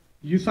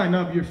you sign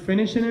up, you're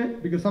finishing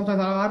it, because sometimes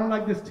I don't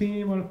like this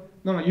team. Or,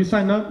 no, you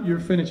sign up, you're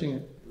finishing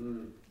it.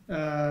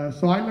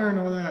 So I learned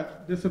all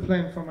that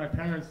discipline from my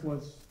parents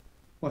was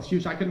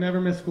huge. I could never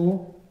miss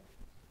school,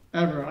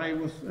 ever. I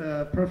was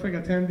a perfect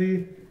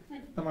attendee.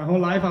 And my whole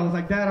life I was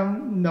like,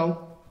 Dad,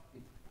 no,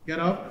 get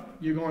up,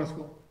 you're going to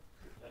school.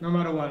 No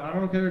matter what. I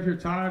don't care if you're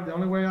tired. The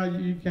only way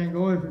you can't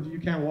go is if you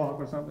can't walk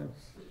or something.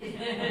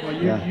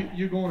 But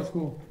you're going to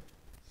school.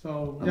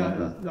 So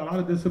yeah, a lot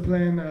of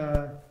discipline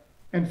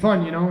and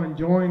fun,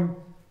 enjoying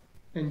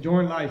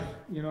life.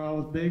 I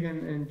was big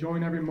in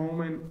enjoying every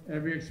moment,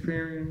 every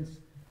experience.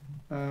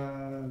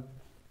 The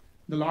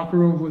locker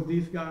room with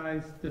these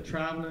guys, the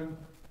traveling,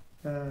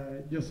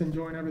 just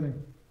enjoying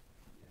everything.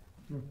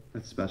 Yeah.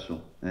 That's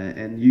special.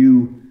 And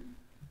you,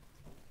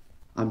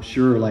 I'm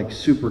sure, like,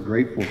 super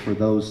grateful for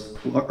those.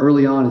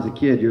 Early on as a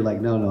kid, you're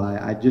like, no,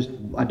 I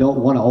don't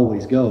want to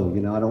always go.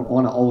 I don't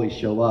want to always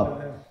show up.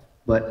 Yeah.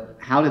 But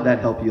how did that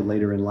help you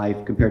later in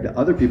life compared to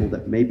other people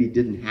that maybe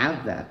didn't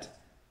have that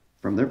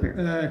from their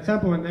parents?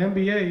 Example, in the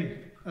NBA,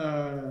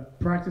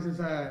 practice is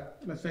at,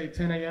 let's say,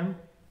 10 a.m.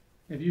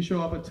 If you show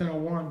up at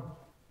 10:01,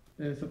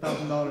 it's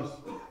 $1,000.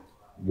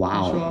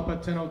 Wow. If you show up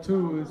at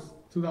 10:02, it's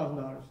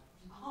 $2,000.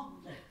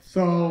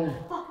 So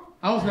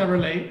I was never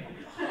late.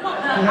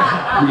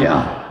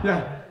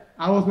 Yeah.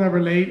 I was never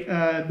late.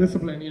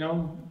 Discipline,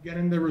 get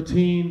in the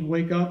routine,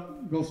 wake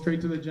up, go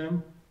straight to the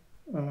gym,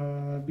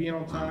 being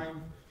on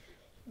time.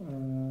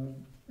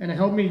 And it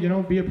helped me,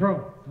 be a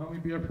pro.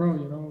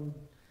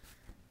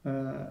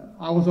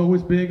 I was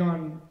always big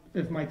on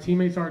if my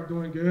teammates are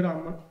doing good,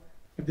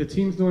 if the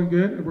team's doing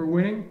good, if we're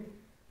winning.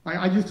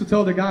 I used to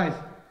tell the guys,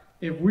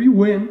 if we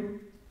win,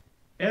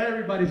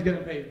 everybody's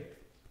getting paid.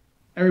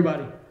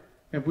 Everybody.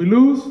 If we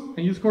lose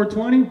and you score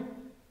 20,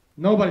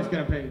 nobody's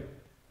getting paid.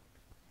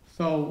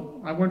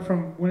 So I went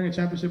from winning a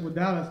championship with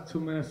Dallas to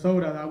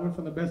Minnesota. I went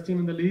from the best team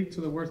in the league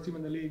to the worst team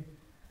in the league.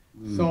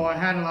 So I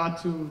had a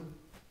lot to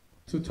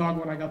talk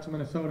when I got to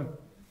Minnesota.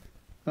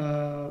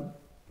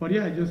 But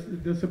yeah,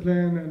 just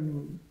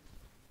discipline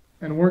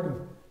and working.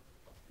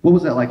 What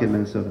was that like in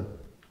Minnesota?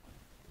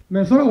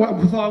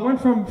 So I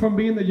went from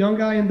being the young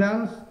guy in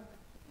Dallas.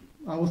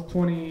 I was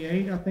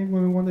 28, I think,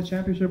 when we won the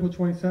championship with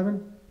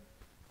 27.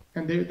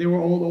 And they were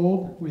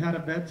old. We had a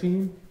vet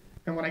team.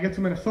 And when I get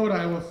to Minnesota,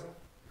 I was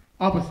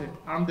opposite.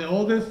 I'm the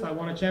oldest. I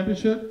won a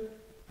championship.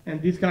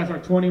 And these guys are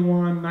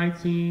 21,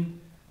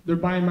 19. They're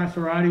buying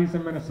Maseratis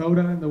in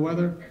Minnesota in the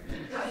weather.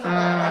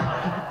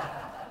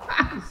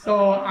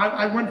 So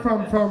I went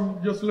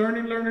from just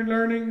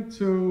learning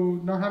to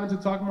not having to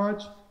talk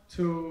much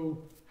to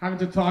having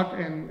to talk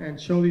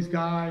and show these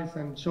guys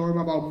and show them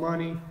about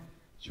money,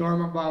 show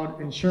them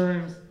about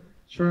insurance,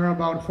 show them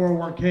about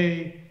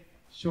 401k,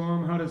 show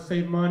them how to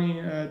save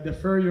money,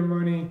 defer your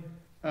money.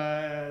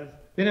 They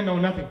didn't know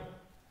nothing.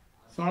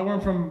 So I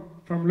went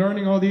from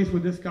learning all these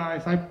with these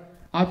guys.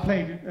 I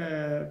played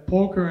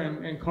poker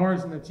and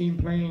cards in the team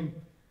playing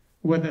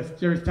with us,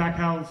 Jerry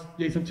Stackhouse,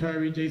 Jason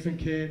Terry, Jason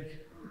Kidd,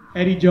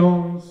 Eddie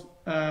Jones,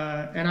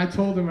 and I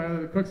told them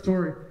a quick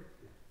story.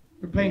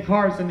 We're playing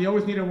cards and they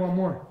always needed one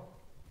more.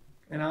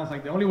 And I was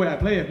like, the only way I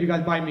play it, if you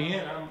guys buy me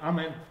in, I'm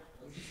in.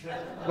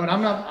 But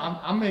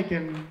I'm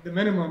making the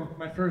minimum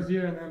my first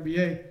year in the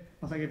NBA. I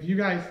was like, if you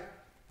guys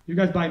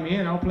buy me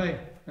in, I'll play.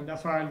 And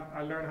that's why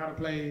I learned how to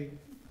play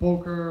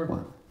poker,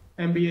 Wow.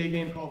 NBA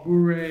game called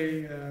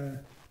Barea,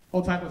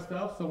 all type of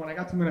stuff. So when I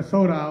got to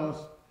Minnesota, I was,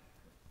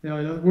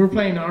 we were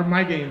playing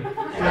my game.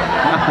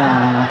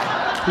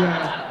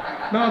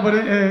 Yeah. No,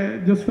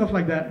 but just stuff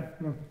like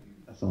that. No.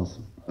 That's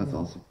awesome. That's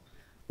awesome.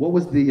 What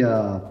was the?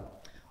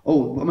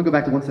 I'm gonna go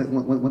back to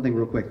one thing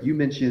real quick. You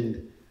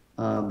mentioned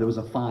there was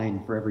a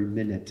fine for every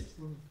minute.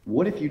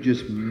 What if you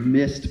just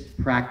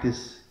missed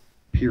practice?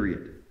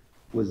 Period.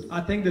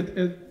 I think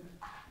that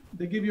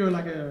they give you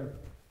like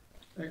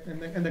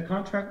in the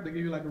contract they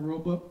give you like a rule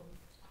book,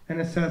 and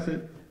it says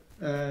it.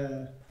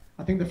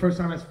 I think the first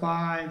time is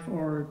 5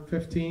 or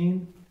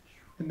 15,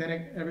 and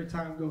then every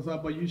time it goes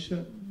up. But you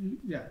should,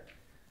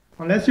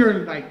 unless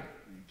you're like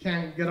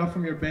can't get up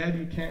from your bed,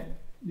 you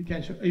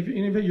can't show.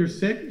 Even if you're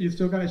sick, you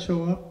still gotta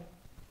show up.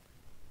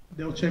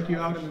 They'll check you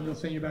out and then they'll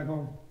send you back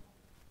home.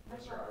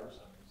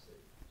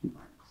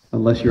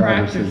 Unless you're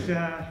practice.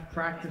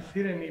 Practice.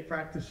 He didn't need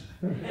practice.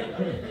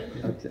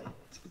 Okay.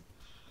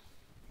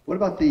 What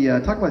about I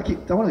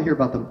want to hear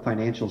about the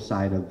financial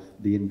side of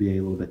the NBA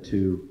a little bit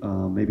too.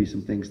 Maybe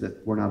some things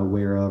that we're not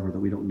aware of or that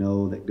we don't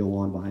know that go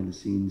on behind the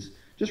scenes.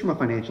 just from a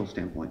financial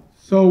standpoint?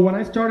 So when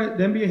I started,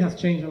 the NBA has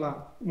changed a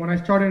lot. When I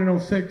started in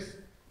 06,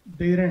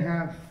 they didn't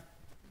have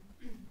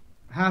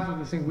half of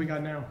the things we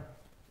got now.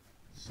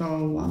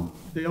 So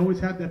they always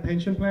had the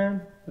pension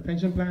plan. The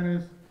pension plan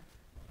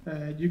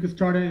is you could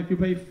start it if you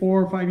play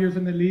 4 or 5 years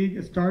in the league.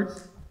 It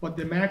starts, but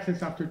the max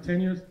is after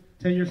 10 years.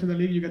 10 years in the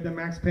league, you get the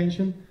max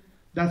pension.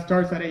 That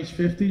starts at age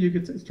 50. You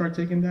could start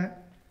taking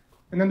that.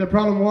 And then the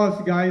problem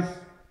was guys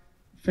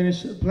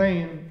finish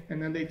playing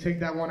and then they take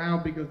that one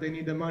out because they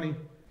need the money,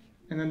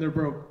 and then they're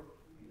broke.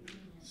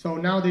 So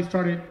now they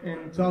started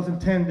in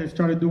 2010. They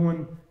started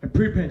doing a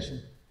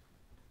pre-pension.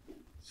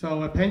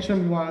 So a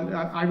pension was,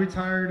 I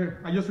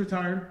just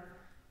retired.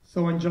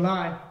 So in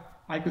July,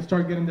 I could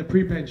start getting the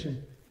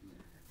pre-pension.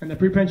 And the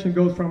pre-pension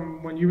goes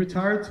from when you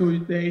retire to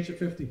the age of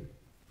 50.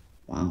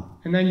 Wow.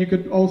 And then you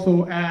could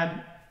also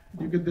add,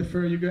 you could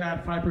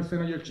add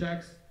 5% of your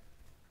checks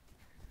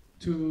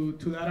to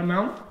that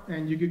amount,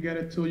 and you could get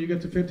it till you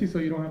get to 50, so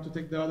you don't have to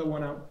take the other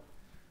one out.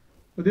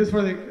 But this for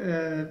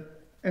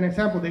an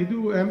example,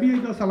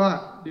 NBA does a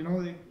lot.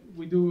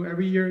 We do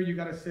every year, you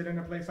gotta sit in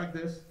a place like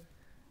this,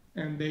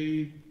 and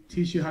they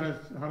teach you how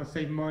to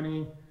save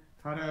money,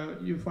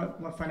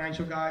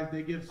 financial guys,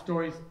 they give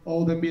stories.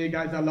 Old NBA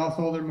guys that lost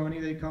all their money,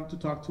 they come to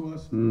talk to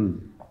us.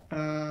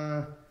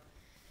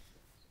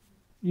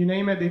 You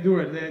name it, they do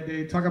it.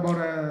 They talk about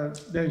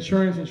the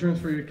insurance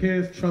for your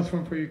kids, trust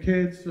fund for your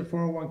kids, the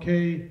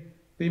 401k.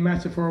 They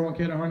match the 401k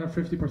to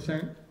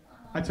 150%.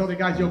 I tell the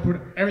guys, put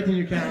everything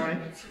you can on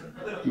it.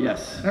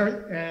 Yes.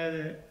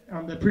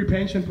 On the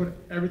pre-pension, put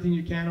everything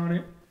you can on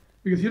it,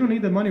 because you don't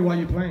need the money while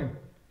you're playing.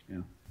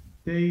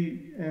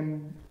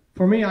 And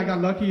for me, I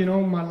got lucky,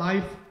 my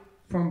life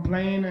from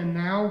playing and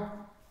now,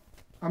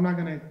 I'm not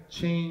gonna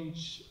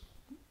change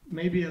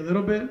maybe a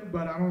little bit,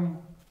 but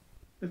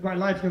my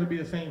life's gonna be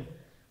the same.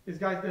 These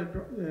guys,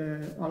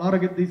 a lot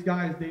of these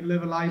guys, they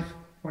live a life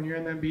when you're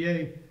in the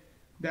NBA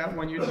that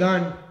when you're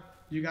done,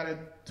 you gotta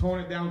tone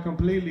it down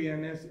completely,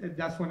 and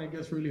that's when it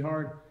gets really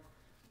hard.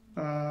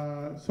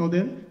 So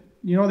then,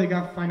 they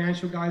got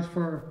financial guys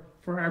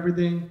for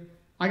everything.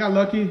 I got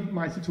lucky.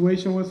 My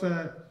situation was,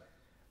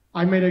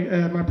 I made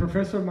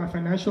my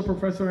financial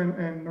professor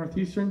in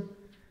Northeastern,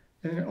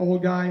 an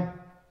old guy,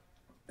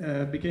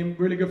 became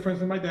really good friends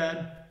with my dad,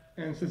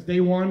 and since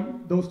day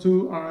one, those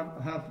two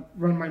have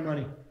run my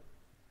money.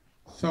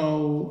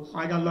 So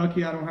I got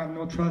lucky. I don't have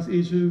no trust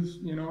issues.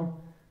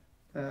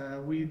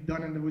 We've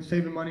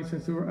saving money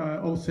since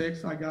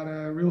 06. I got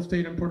a real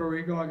estate in Puerto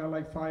Rico. I got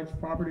like 5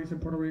 properties in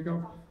Puerto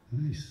Rico.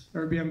 Nice.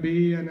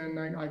 Airbnb, and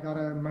then I got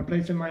my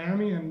place in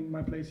Miami and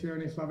my place here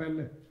in Isla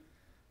Verde.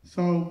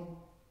 So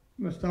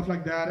stuff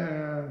like that.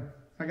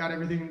 I got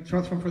everything,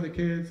 trust fund for the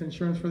kids,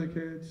 insurance for the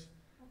kids.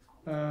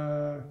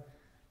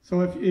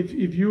 So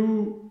if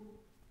you,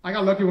 I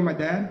got lucky with my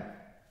dad,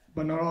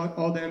 but not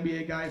all the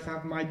NBA guys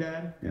have my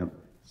dad. Yep.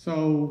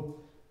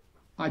 So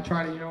I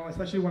try to,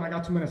 especially when I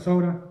got to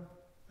Minnesota.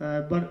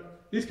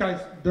 But these guys,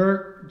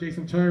 Dirk,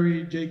 Jason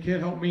Terry, Jay Kidd,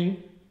 helped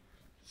me.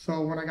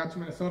 So when I got to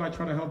Minnesota, I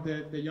try to help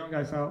the young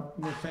guys out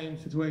in the same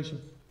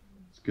situation.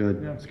 It's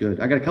good. Yeah. It's good.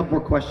 I got a couple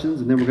more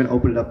questions, and then we're going to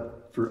open it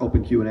up for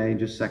open Q&A in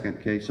just a second.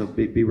 Okay, so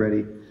be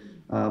ready.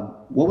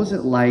 What was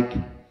it like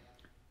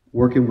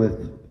working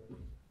with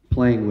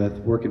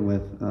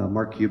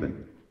Mark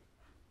Cuban?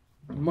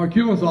 Mark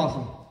Cuban's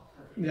awesome.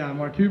 Yeah,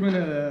 Mark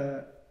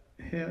Cuban,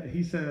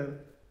 he's a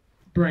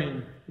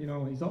brain. He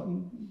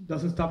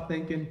doesn't stop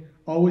thinking,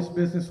 always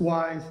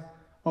business-wise,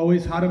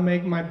 always how to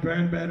make my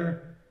brand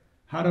better,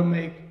 how to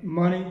make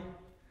money,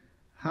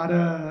 how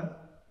to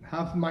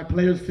have my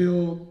players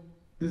feel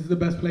this is the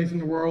best place in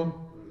the world.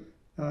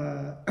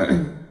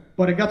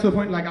 But it got to the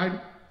point, like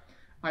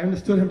I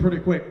understood him pretty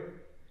quick.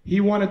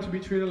 He wanted to be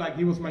treated like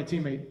he was my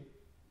teammate.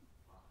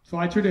 So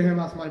I treated him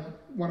as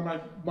one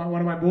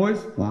of my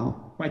boys.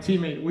 Wow. My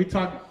teammate. We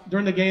talked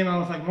during the game. I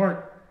was like,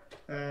 Mark,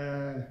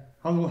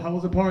 how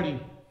was the party?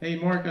 Hey,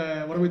 Mark,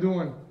 what are we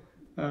doing?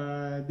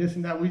 This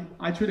and that.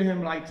 I treated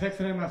him like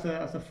texting him as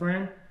a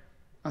friend,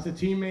 as a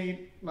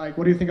teammate. Like,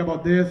 what do you think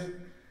about this?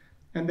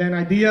 And then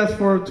ideas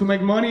to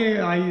make money.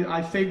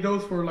 I saved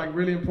those for like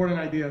really important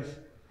ideas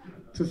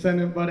to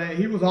send him. But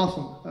he was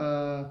awesome.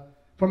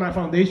 For my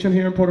foundation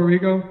here in Puerto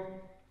Rico.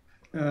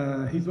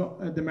 He's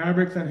the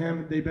Mavericks and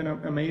him. They've been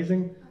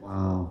amazing.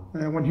 Wow.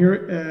 When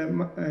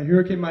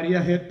Hurricane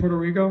Maria hit Puerto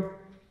Rico,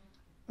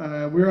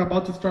 we were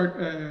about to start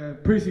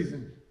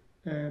preseason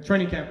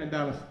training camp in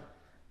Dallas,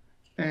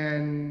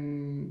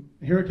 and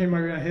Hurricane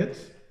Maria hits,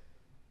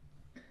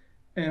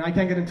 and I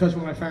can't get in touch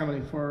with my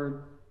family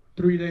for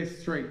 3 days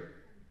straight.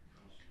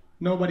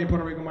 Nobody in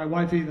Puerto Rico, my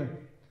wife either,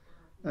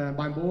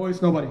 my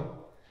boys, nobody.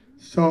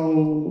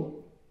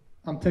 So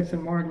I'm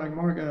texting Mark, like,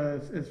 Mark,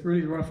 it's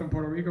really rough in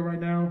Puerto Rico right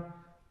now.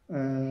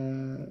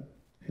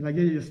 He's like,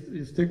 yeah,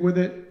 you stick with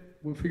it.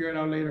 We'll figure it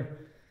out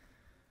later.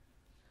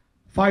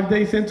 5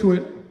 days into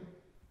it,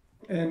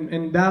 and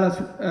in Dallas,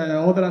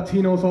 all the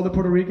Latinos, all the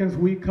Puerto Ricans,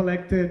 we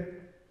collected,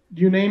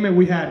 you name it,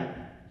 we had it.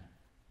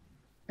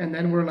 And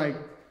then we're like,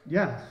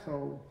 yeah,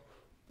 so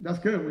that's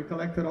good. We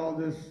collected all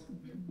this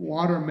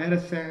water,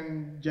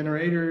 medicine,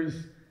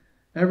 generators,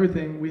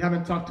 everything. We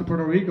haven't talked to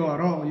Puerto Rico at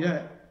all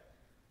yet.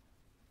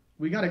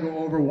 We got to go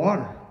over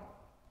water.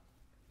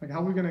 Like,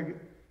 how are we going to,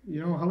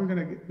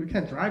 we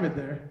can't drive it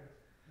there.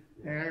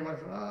 And everyone's,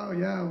 oh,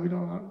 yeah, we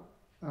don't know.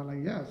 I'm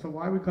like, yeah, so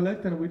why are we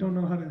collecting it? We don't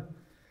know how to.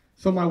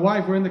 So my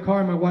wife, we're in the car,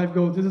 and my wife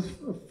goes, this is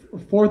a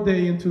fourth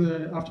day after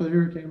the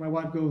hurricane. My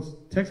wife goes,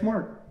 text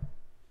Mark.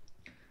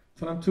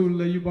 Tell him to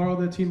let you borrow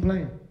the team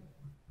plane.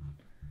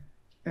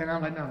 And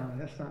I'm like, no,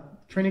 that's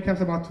not. Training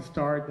camp's about to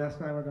start. That's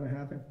not ever going to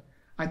happen.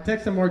 I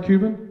texted Mark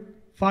Cuban.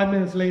 5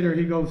 minutes later,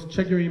 he goes,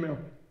 check your email.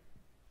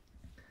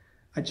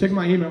 I check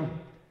my email,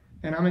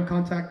 and I'm in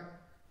contact.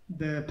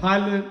 The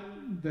pilot,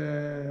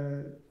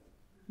 the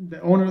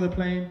owner of the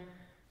plane,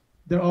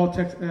 they're all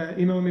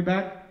emailing me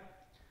back.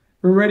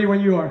 We're ready when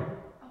you are.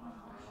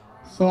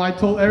 So I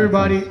told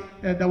everybody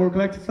that we're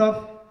collecting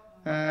stuff.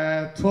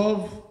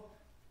 12,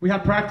 we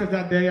had practice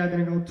that day. I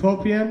didn't go.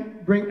 12 p.m.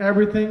 Bring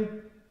everything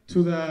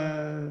to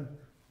the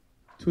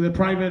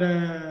private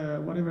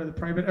the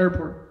private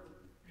airport.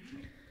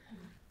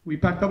 We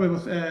packed up. It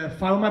was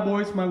 5 of my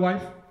boys, my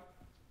wife.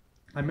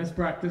 I missed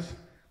practice.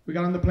 We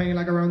got on the plane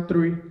like around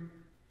 3.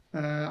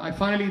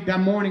 That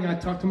morning, I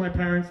talked to my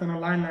parents on a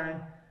line.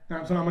 And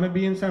I said, I'm going to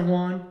be in San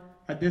Juan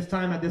at this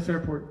time at this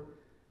airport.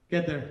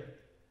 Get there.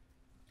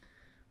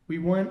 We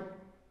went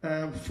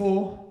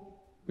full.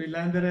 We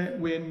landed it.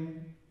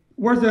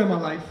 Worst day of my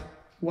life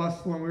was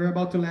when we were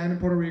about to land in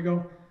Puerto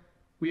Rico.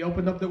 We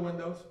opened up the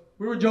windows.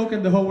 We were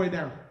joking the whole way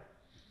down.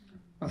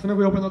 As soon as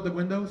we opened up the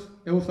windows,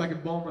 it was like a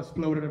bomb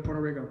exploded in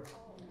Puerto Rico.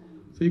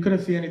 So you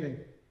couldn't see anything.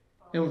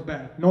 It was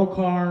bad. No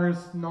cars,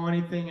 no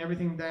anything,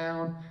 everything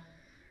down.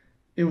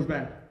 It was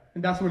bad.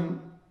 And that's when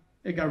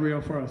it got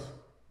real for us.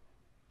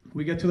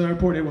 We get to the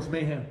airport, it was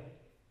mayhem.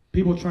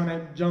 People trying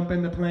to jump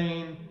in the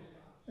plane,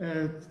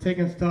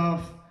 taking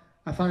stuff.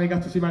 I finally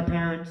got to see my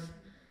parents.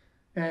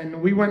 And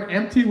we went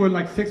empty with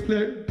like 6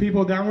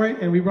 people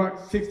downright, and we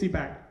brought 60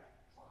 back.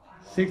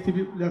 60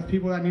 people, there's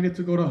people that needed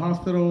to go to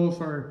hospitals,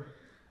 or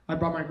I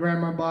brought my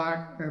grandma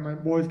back, and my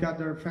boys got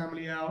their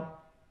family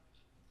out.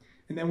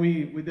 And then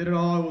we did it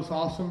all, it was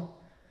awesome.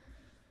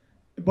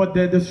 But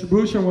the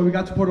distribution, when we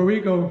got to Puerto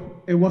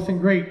Rico, it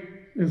wasn't great.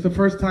 It was the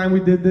first time we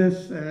did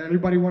this.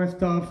 Everybody wanted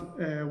stuff.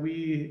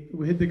 We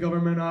hit the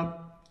government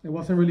up. It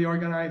wasn't really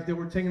organized. They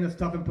were taking the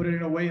stuff and putting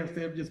it away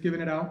instead of just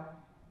giving it out.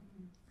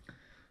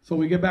 So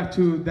we get back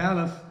to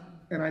Dallas,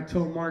 and I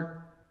told Mark,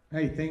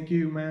 hey, thank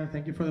you, man.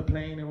 Thank you for the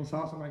plane. It was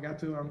awesome. I'm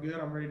good.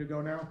 I'm ready to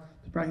go now.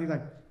 He's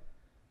like,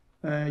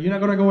 you're not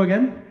going to go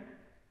again?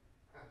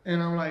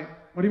 And I'm like,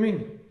 what do you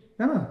mean?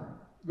 No,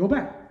 go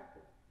back.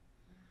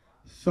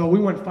 So we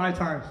went 5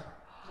 times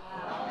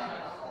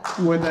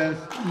with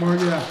Mark.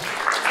 Yeah.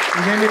 He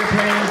gave me the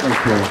plane.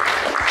 Okay.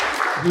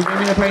 He gave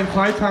me the plane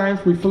 5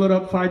 times. We filled it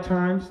up 5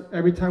 times,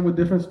 every time with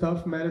different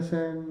stuff,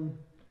 medicine,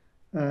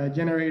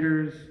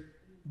 generators,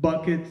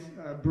 buckets,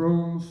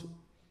 brooms.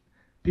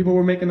 People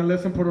were making a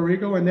list in Puerto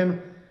Rico, and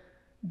then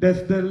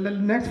the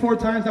next 4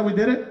 times that we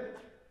did it,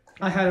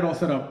 I had it all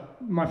set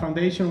up. My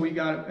foundation, we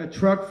got a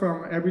truck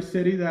from every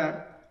city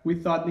that we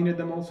thought needed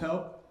the most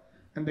help,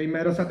 and they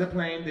met us at the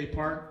plane. They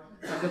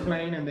parked at the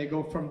plane, and they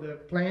go from the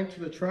plane to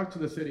the truck to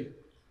the city.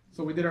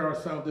 So we did it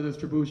ourselves, the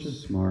distribution.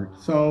 Smart.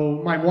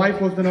 So my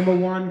wife was the number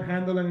one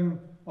handling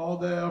all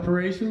the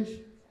operations.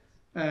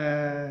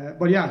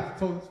 But yeah,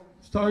 so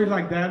stories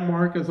like that,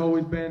 Mark has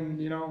always been,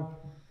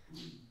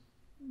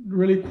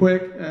 really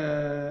quick,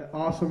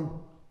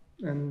 awesome,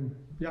 and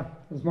yeah,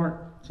 it's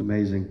Mark. It's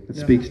amazing. It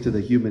speaks to the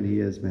human he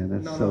is, man.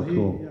 That's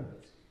cool. Yeah.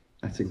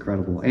 That's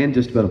incredible. And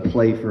just to be able to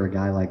play for a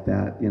guy like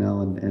that,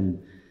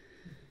 and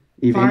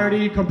even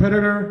fiery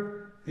competitor.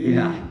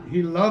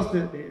 He loves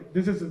it.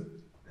 This is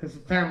his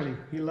family.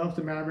 He loves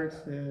the Mavericks.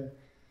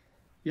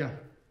 Yeah.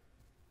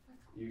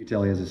 You can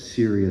tell he has a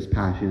serious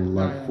passion and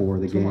love for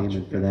the game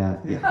and for that.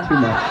 Yeah, too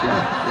much.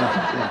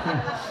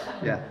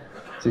 Yeah.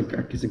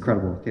 It's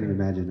incredible. Can't even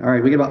imagine. All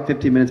right, we get about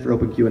 15 minutes for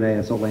open Q&A.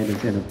 I saw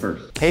Landon's hand up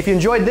first. Hey, if you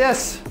enjoyed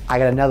this, I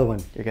got another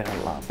one you're going to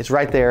love. It's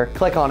right there.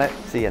 Click on it.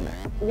 See you in there.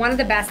 One of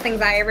the best things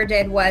I ever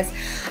did was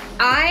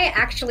I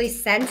actually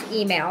sent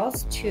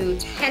emails to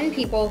 10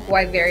 people who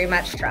I very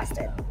much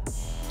trusted.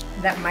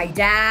 That my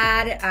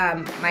dad,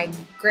 my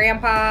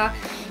grandpa,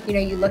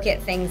 you look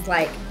at things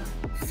like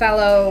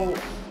fellow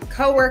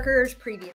coworkers, previous